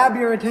grab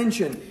your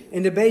attention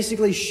and to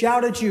basically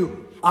shout at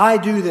you, I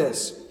do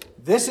this.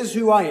 This is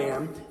who I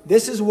am.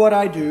 This is what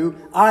I do.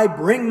 I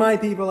bring my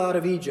people out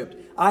of Egypt.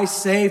 I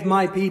save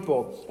my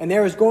people. And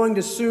there is going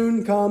to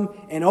soon come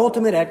an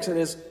ultimate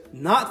exodus,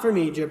 not from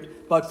Egypt,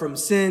 but from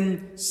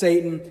sin,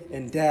 Satan,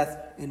 and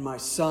death. And my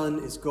son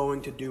is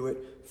going to do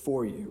it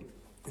for you.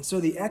 And so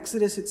the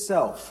Exodus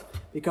itself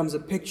becomes a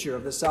picture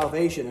of the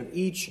salvation of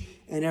each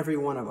and every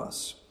one of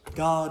us.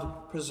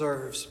 God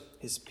preserves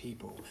his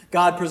people.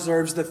 God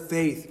preserves the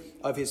faith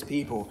of his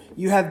people.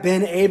 You have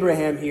been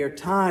Abraham here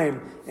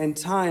time and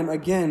time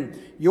again.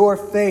 Your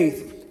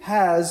faith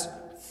has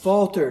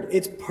faltered.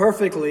 It's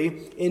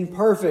perfectly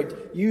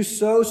imperfect. You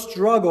so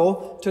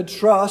struggle to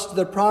trust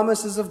the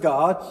promises of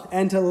God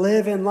and to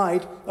live in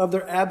light of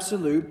their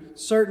absolute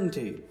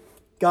certainty.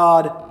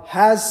 God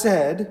has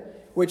said,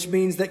 which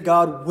means that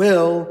God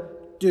will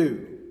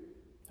do.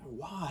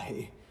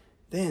 Why,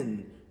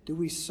 then, do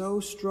we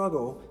so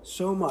struggle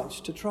so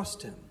much to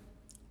trust him?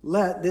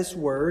 Let this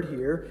word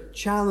here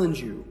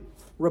challenge you.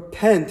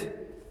 Repent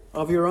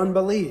of your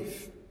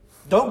unbelief.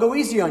 Don't go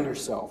easy on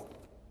yourself.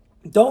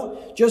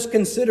 Don't just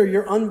consider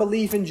your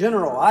unbelief in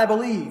general. I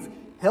believe.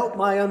 Help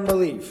my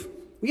unbelief.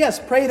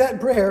 Yes, pray that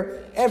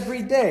prayer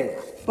every day.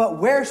 But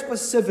where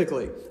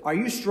specifically are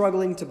you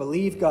struggling to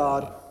believe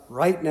God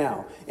right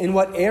now? In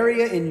what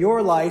area in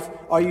your life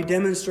are you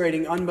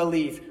demonstrating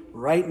unbelief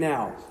right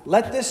now?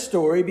 Let this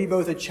story be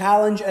both a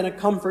challenge and a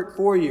comfort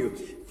for you.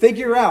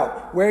 Figure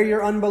out where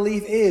your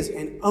unbelief is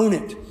and own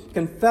it.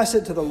 Confess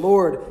it to the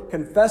Lord.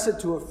 Confess it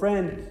to a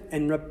friend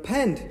and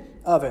repent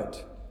of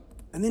it.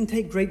 And then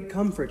take great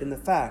comfort in the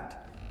fact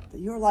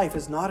that your life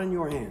is not in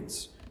your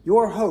hands.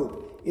 Your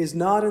hope is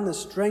not in the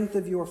strength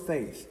of your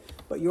faith,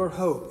 but your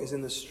hope is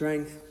in the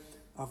strength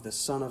of the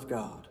Son of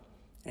God.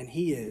 And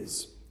he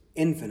is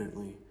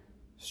infinitely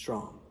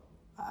strong.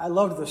 I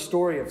loved the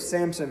story of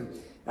Samson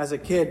as a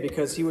kid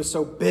because he was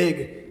so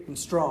big and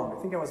strong.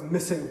 I think I was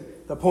missing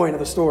the point of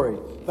the story.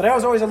 But I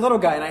was always a little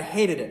guy, and I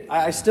hated it.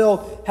 I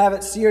still have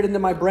it seared into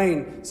my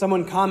brain,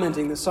 someone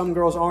commenting that some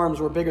girl's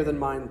arms were bigger than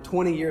mine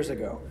 20 years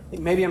ago. I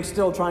think maybe I'm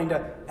still trying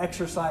to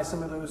exorcise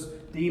some of those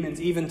demons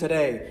even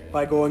today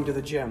by going to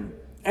the gym.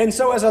 And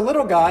so as a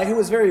little guy who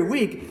was very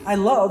weak, I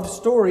loved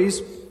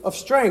stories of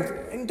strength.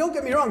 And don't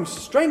get me wrong,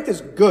 strength is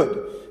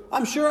good.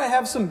 I'm sure I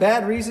have some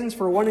bad reasons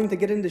for wanting to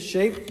get into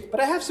shape,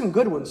 but I have some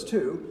good ones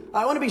too.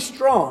 I want to be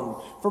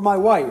strong for my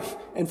wife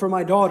and for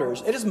my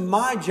daughters. It is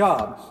my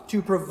job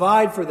to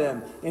provide for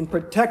them and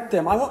protect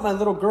them. I want my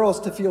little girls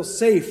to feel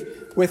safe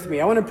with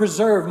me. I want to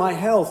preserve my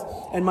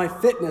health and my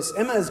fitness.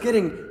 Emma is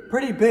getting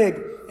pretty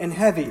big and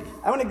heavy.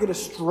 I want to get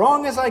as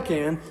strong as I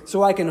can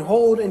so I can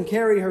hold and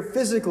carry her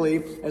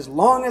physically as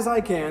long as I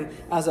can,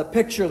 as a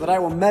picture that I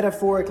will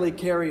metaphorically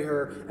carry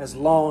her as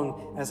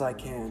long as I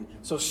can.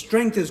 So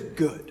strength is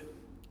good.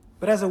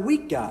 But as a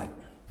weak guy,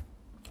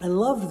 I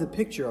loved the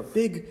picture of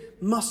big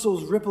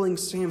muscles rippling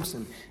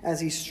Samson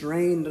as he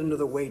strained under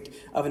the weight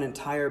of an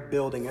entire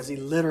building, as he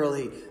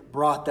literally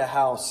brought the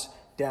house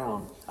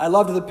down. I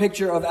loved the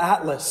picture of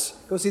Atlas.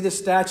 Go see the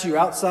statue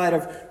outside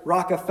of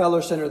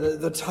Rockefeller Center,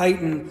 the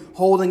Titan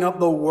holding up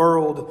the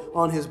world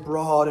on his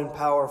broad and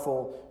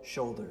powerful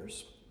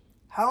shoulders.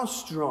 How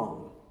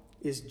strong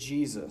is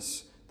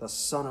Jesus, the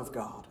Son of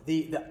God,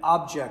 the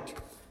object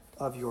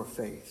of your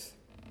faith?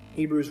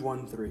 Hebrews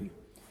 1:3.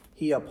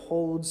 He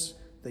upholds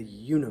the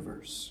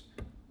universe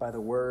by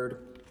the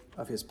word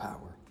of his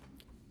power.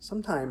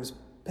 Sometimes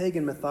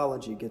pagan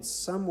mythology gets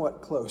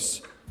somewhat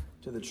close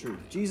to the truth.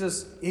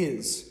 Jesus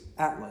is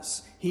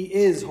Atlas. He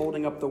is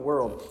holding up the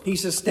world. He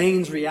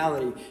sustains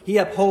reality. He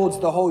upholds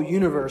the whole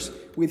universe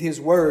with his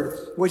word,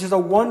 which is a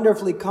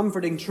wonderfully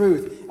comforting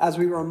truth as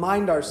we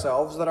remind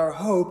ourselves that our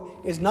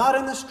hope is not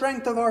in the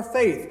strength of our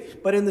faith,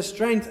 but in the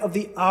strength of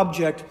the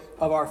object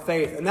of our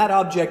faith. And that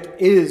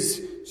object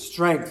is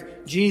strength.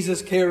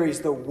 Jesus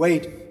carries the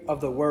weight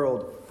of the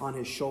world on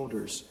his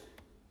shoulders.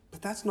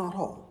 But that's not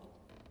all.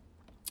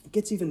 It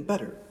gets even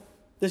better.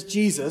 This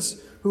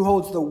Jesus, who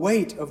holds the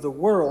weight of the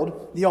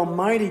world, the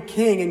Almighty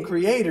King and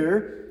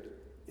Creator,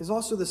 is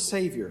also the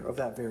Savior of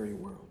that very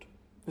world.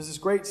 There's this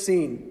great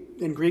scene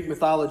in Greek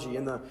mythology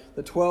in the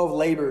 12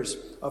 labors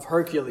of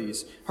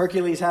Hercules.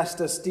 Hercules has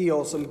to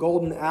steal some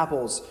golden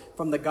apples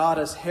from the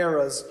goddess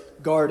Hera's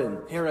garden.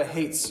 Hera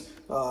hates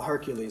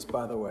Hercules,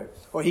 by the way.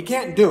 Well, he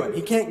can't do it.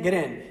 He can't get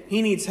in.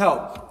 He needs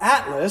help.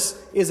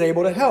 Atlas is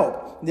able to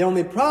help. The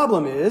only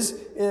problem is,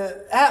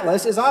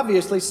 Atlas is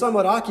obviously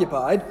somewhat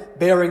occupied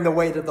bearing the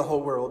weight of the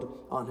whole world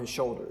on his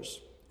shoulders.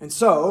 And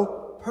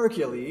so,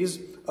 Hercules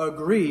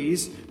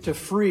agrees to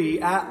free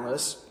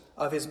Atlas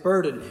of his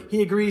burden.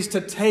 He agrees to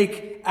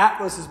take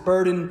Atlas's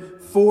burden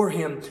for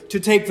him, to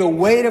take the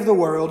weight of the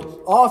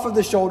world off of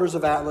the shoulders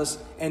of Atlas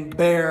and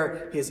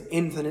bear his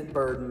infinite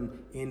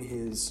burden in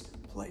his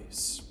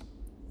place.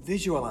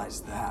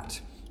 Visualize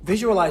that.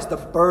 Visualize the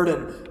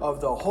burden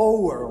of the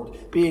whole world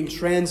being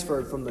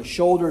transferred from the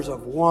shoulders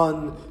of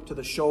one to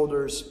the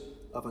shoulders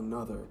of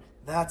another.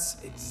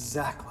 That's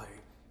exactly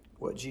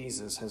what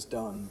Jesus has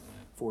done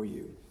for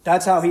you.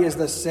 That's how he is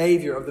the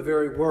Savior of the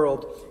very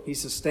world he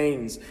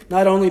sustains.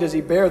 Not only does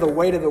he bear the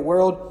weight of the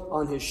world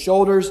on his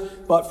shoulders,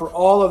 but for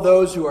all of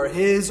those who are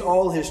his,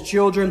 all his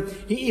children,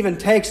 he even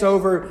takes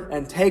over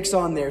and takes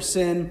on their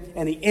sin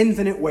and the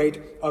infinite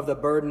weight of the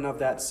burden of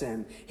that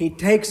sin. He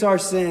takes our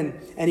sin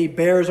and he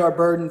bears our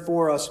burden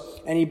for us,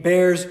 and he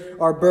bears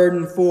our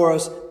burden for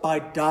us by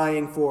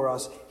dying for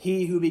us.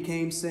 He who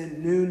became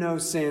sin knew no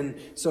sin,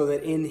 so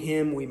that in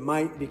him we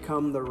might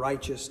become the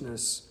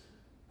righteousness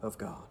of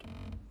God.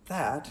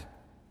 That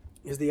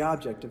is the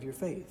object of your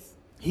faith.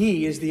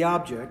 He is the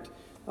object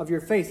of your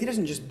faith. He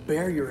doesn't just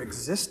bear your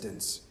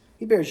existence.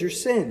 He bears your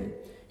sin.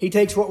 He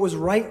takes what was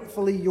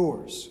rightfully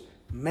yours,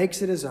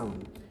 makes it his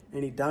own,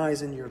 and he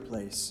dies in your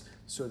place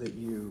so that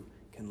you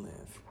can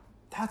live.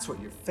 That's what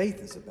your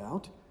faith is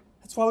about.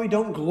 That's why we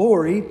don't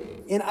glory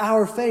in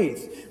our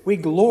faith. We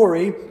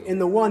glory in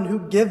the one who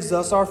gives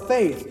us our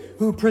faith,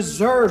 who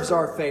preserves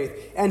our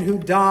faith, and who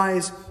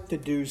dies to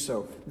do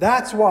so.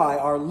 That's why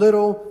our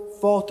little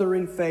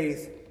faltering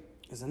faith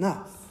is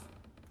enough,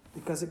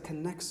 because it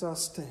connects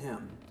us to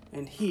him,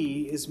 and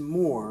he is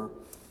more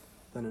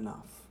than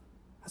enough.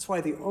 That's why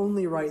the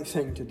only right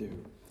thing to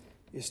do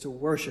is to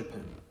worship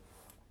him,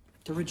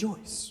 to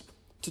rejoice,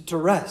 to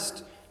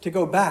rest, to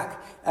go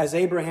back as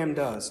Abraham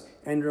does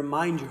and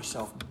remind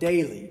yourself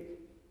daily,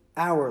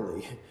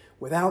 hourly,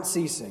 without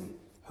ceasing,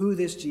 who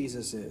this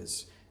Jesus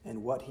is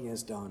and what he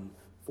has done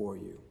for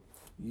you.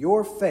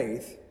 Your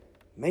faith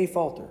may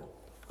falter,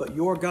 but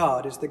your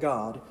God is the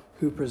God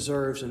who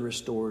preserves and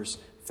restores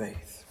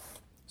faith.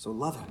 So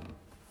love him,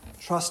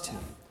 trust him,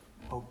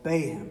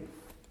 obey him,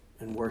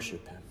 and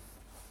worship him.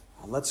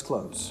 Now let's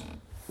close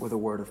with a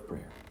word of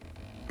prayer.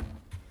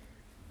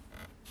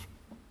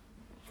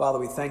 Father,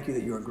 we thank you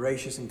that you are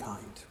gracious and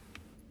kind.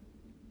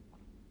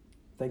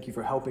 Thank you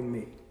for helping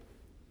me.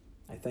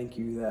 I thank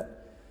you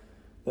that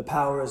the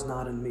power is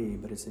not in me,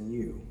 but it's in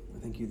you. I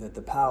thank you that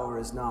the power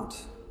is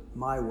not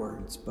my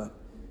words, but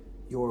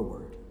your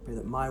word. I pray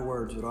that my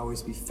words would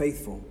always be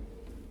faithful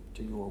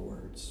to your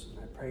words.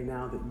 And I pray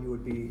now that you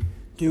would be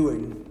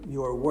doing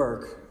your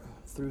work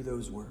through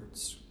those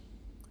words.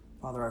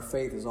 Father, our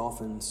faith is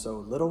often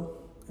so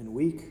little and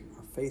weak.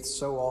 Our faith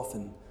so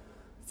often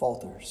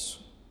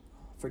falters.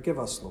 Forgive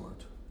us,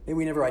 Lord. May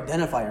we never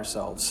identify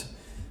ourselves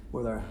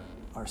with our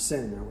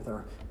sin or with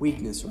our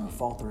weakness or our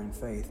faltering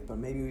faith, but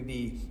maybe we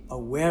be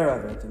aware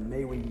of it, and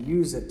may we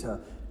use it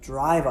to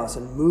drive us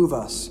and move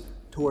us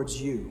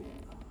towards you,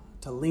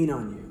 to lean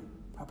on you.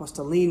 Help us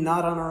to lean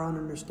not on our own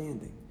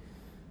understanding,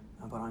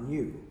 but on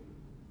you,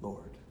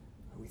 Lord.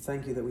 We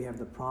thank you that we have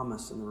the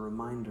promise and the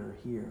reminder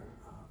here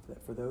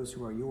that for those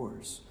who are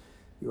yours,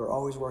 you are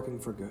always working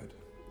for good.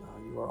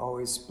 You are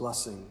always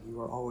blessing.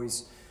 You are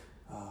always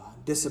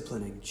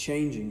disciplining,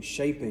 changing,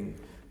 shaping,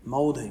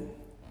 molding,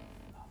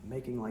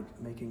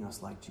 making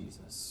us like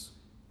Jesus.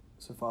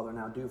 So, Father,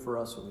 now do for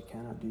us what we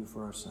cannot do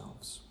for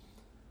ourselves.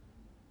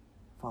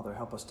 Father,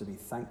 help us to be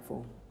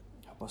thankful.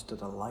 Help us to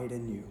delight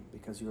in you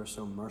because you are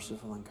so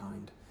merciful and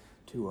kind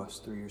to us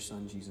through your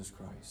Son, Jesus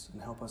Christ.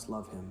 And help us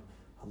love him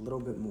a little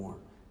bit more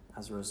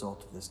as a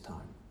result of this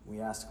time. We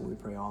ask and we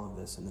pray all of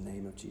this in the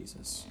name of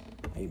Jesus.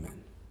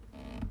 Amen.